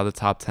drop out of the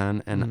top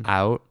 10 and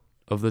out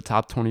of the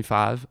top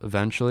 25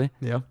 eventually,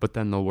 Yeah. but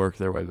then they'll work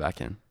their way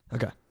back in.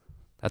 Okay.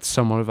 That's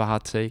somewhat of a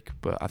hot take,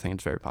 but I think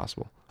it's very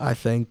possible. I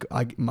think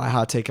my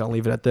hot take, I'll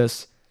leave it at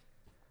this.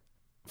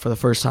 For the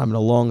first time in a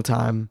long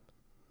time,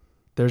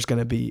 there's going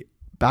to be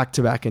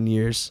back-to-back in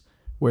years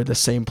where the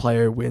same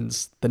player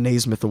wins the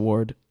Naismith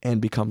Award and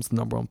becomes the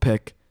number one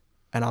pick.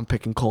 And I'm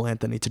picking Cole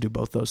Anthony to do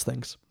both those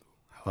things.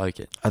 I like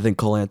it. I think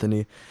Cole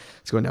Anthony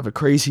is going to have a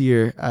crazy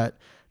year at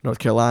North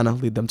Carolina,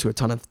 lead them to a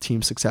ton of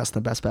team success in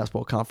the best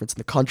basketball conference in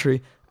the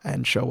country,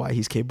 and show why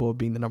he's capable of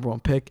being the number one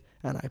pick.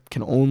 And I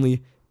can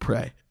only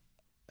pray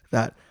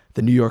that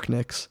the New York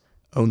Knicks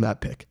own that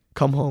pick.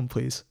 Come home,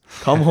 please.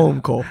 Come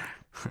home, Cole.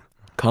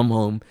 Come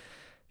home.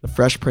 The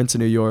Fresh Prince of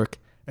New York.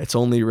 It's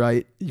only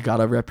right. You got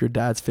to rep your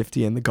dad's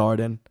 50 in the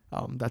Garden.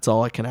 That's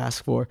all I can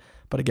ask for.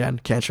 But again,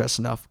 can't stress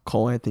enough.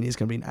 Cole Anthony is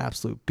going to be an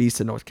absolute beast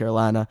in North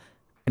Carolina.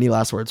 Any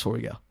last words before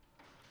we go?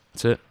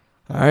 That's it.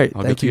 All right.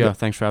 Thank you.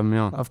 Thanks for having me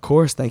on. Of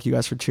course. Thank you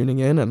guys for tuning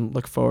in, and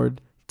look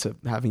forward to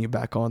having you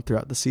back on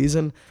throughout the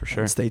season. For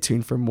sure. And stay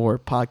tuned for more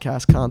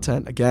podcast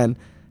content. Again,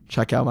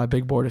 check out my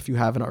big board if you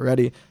haven't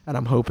already. And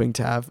I'm hoping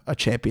to have a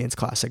Champions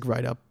Classic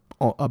write-up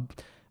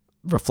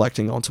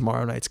reflecting on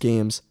tomorrow night's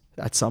games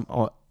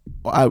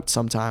out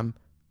sometime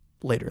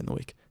later in the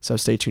week. So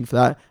stay tuned for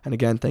that. And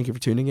again, thank you for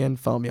tuning in.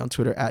 Follow me on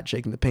Twitter at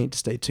Jake in the Paint to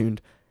stay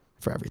tuned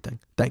for everything.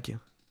 Thank you.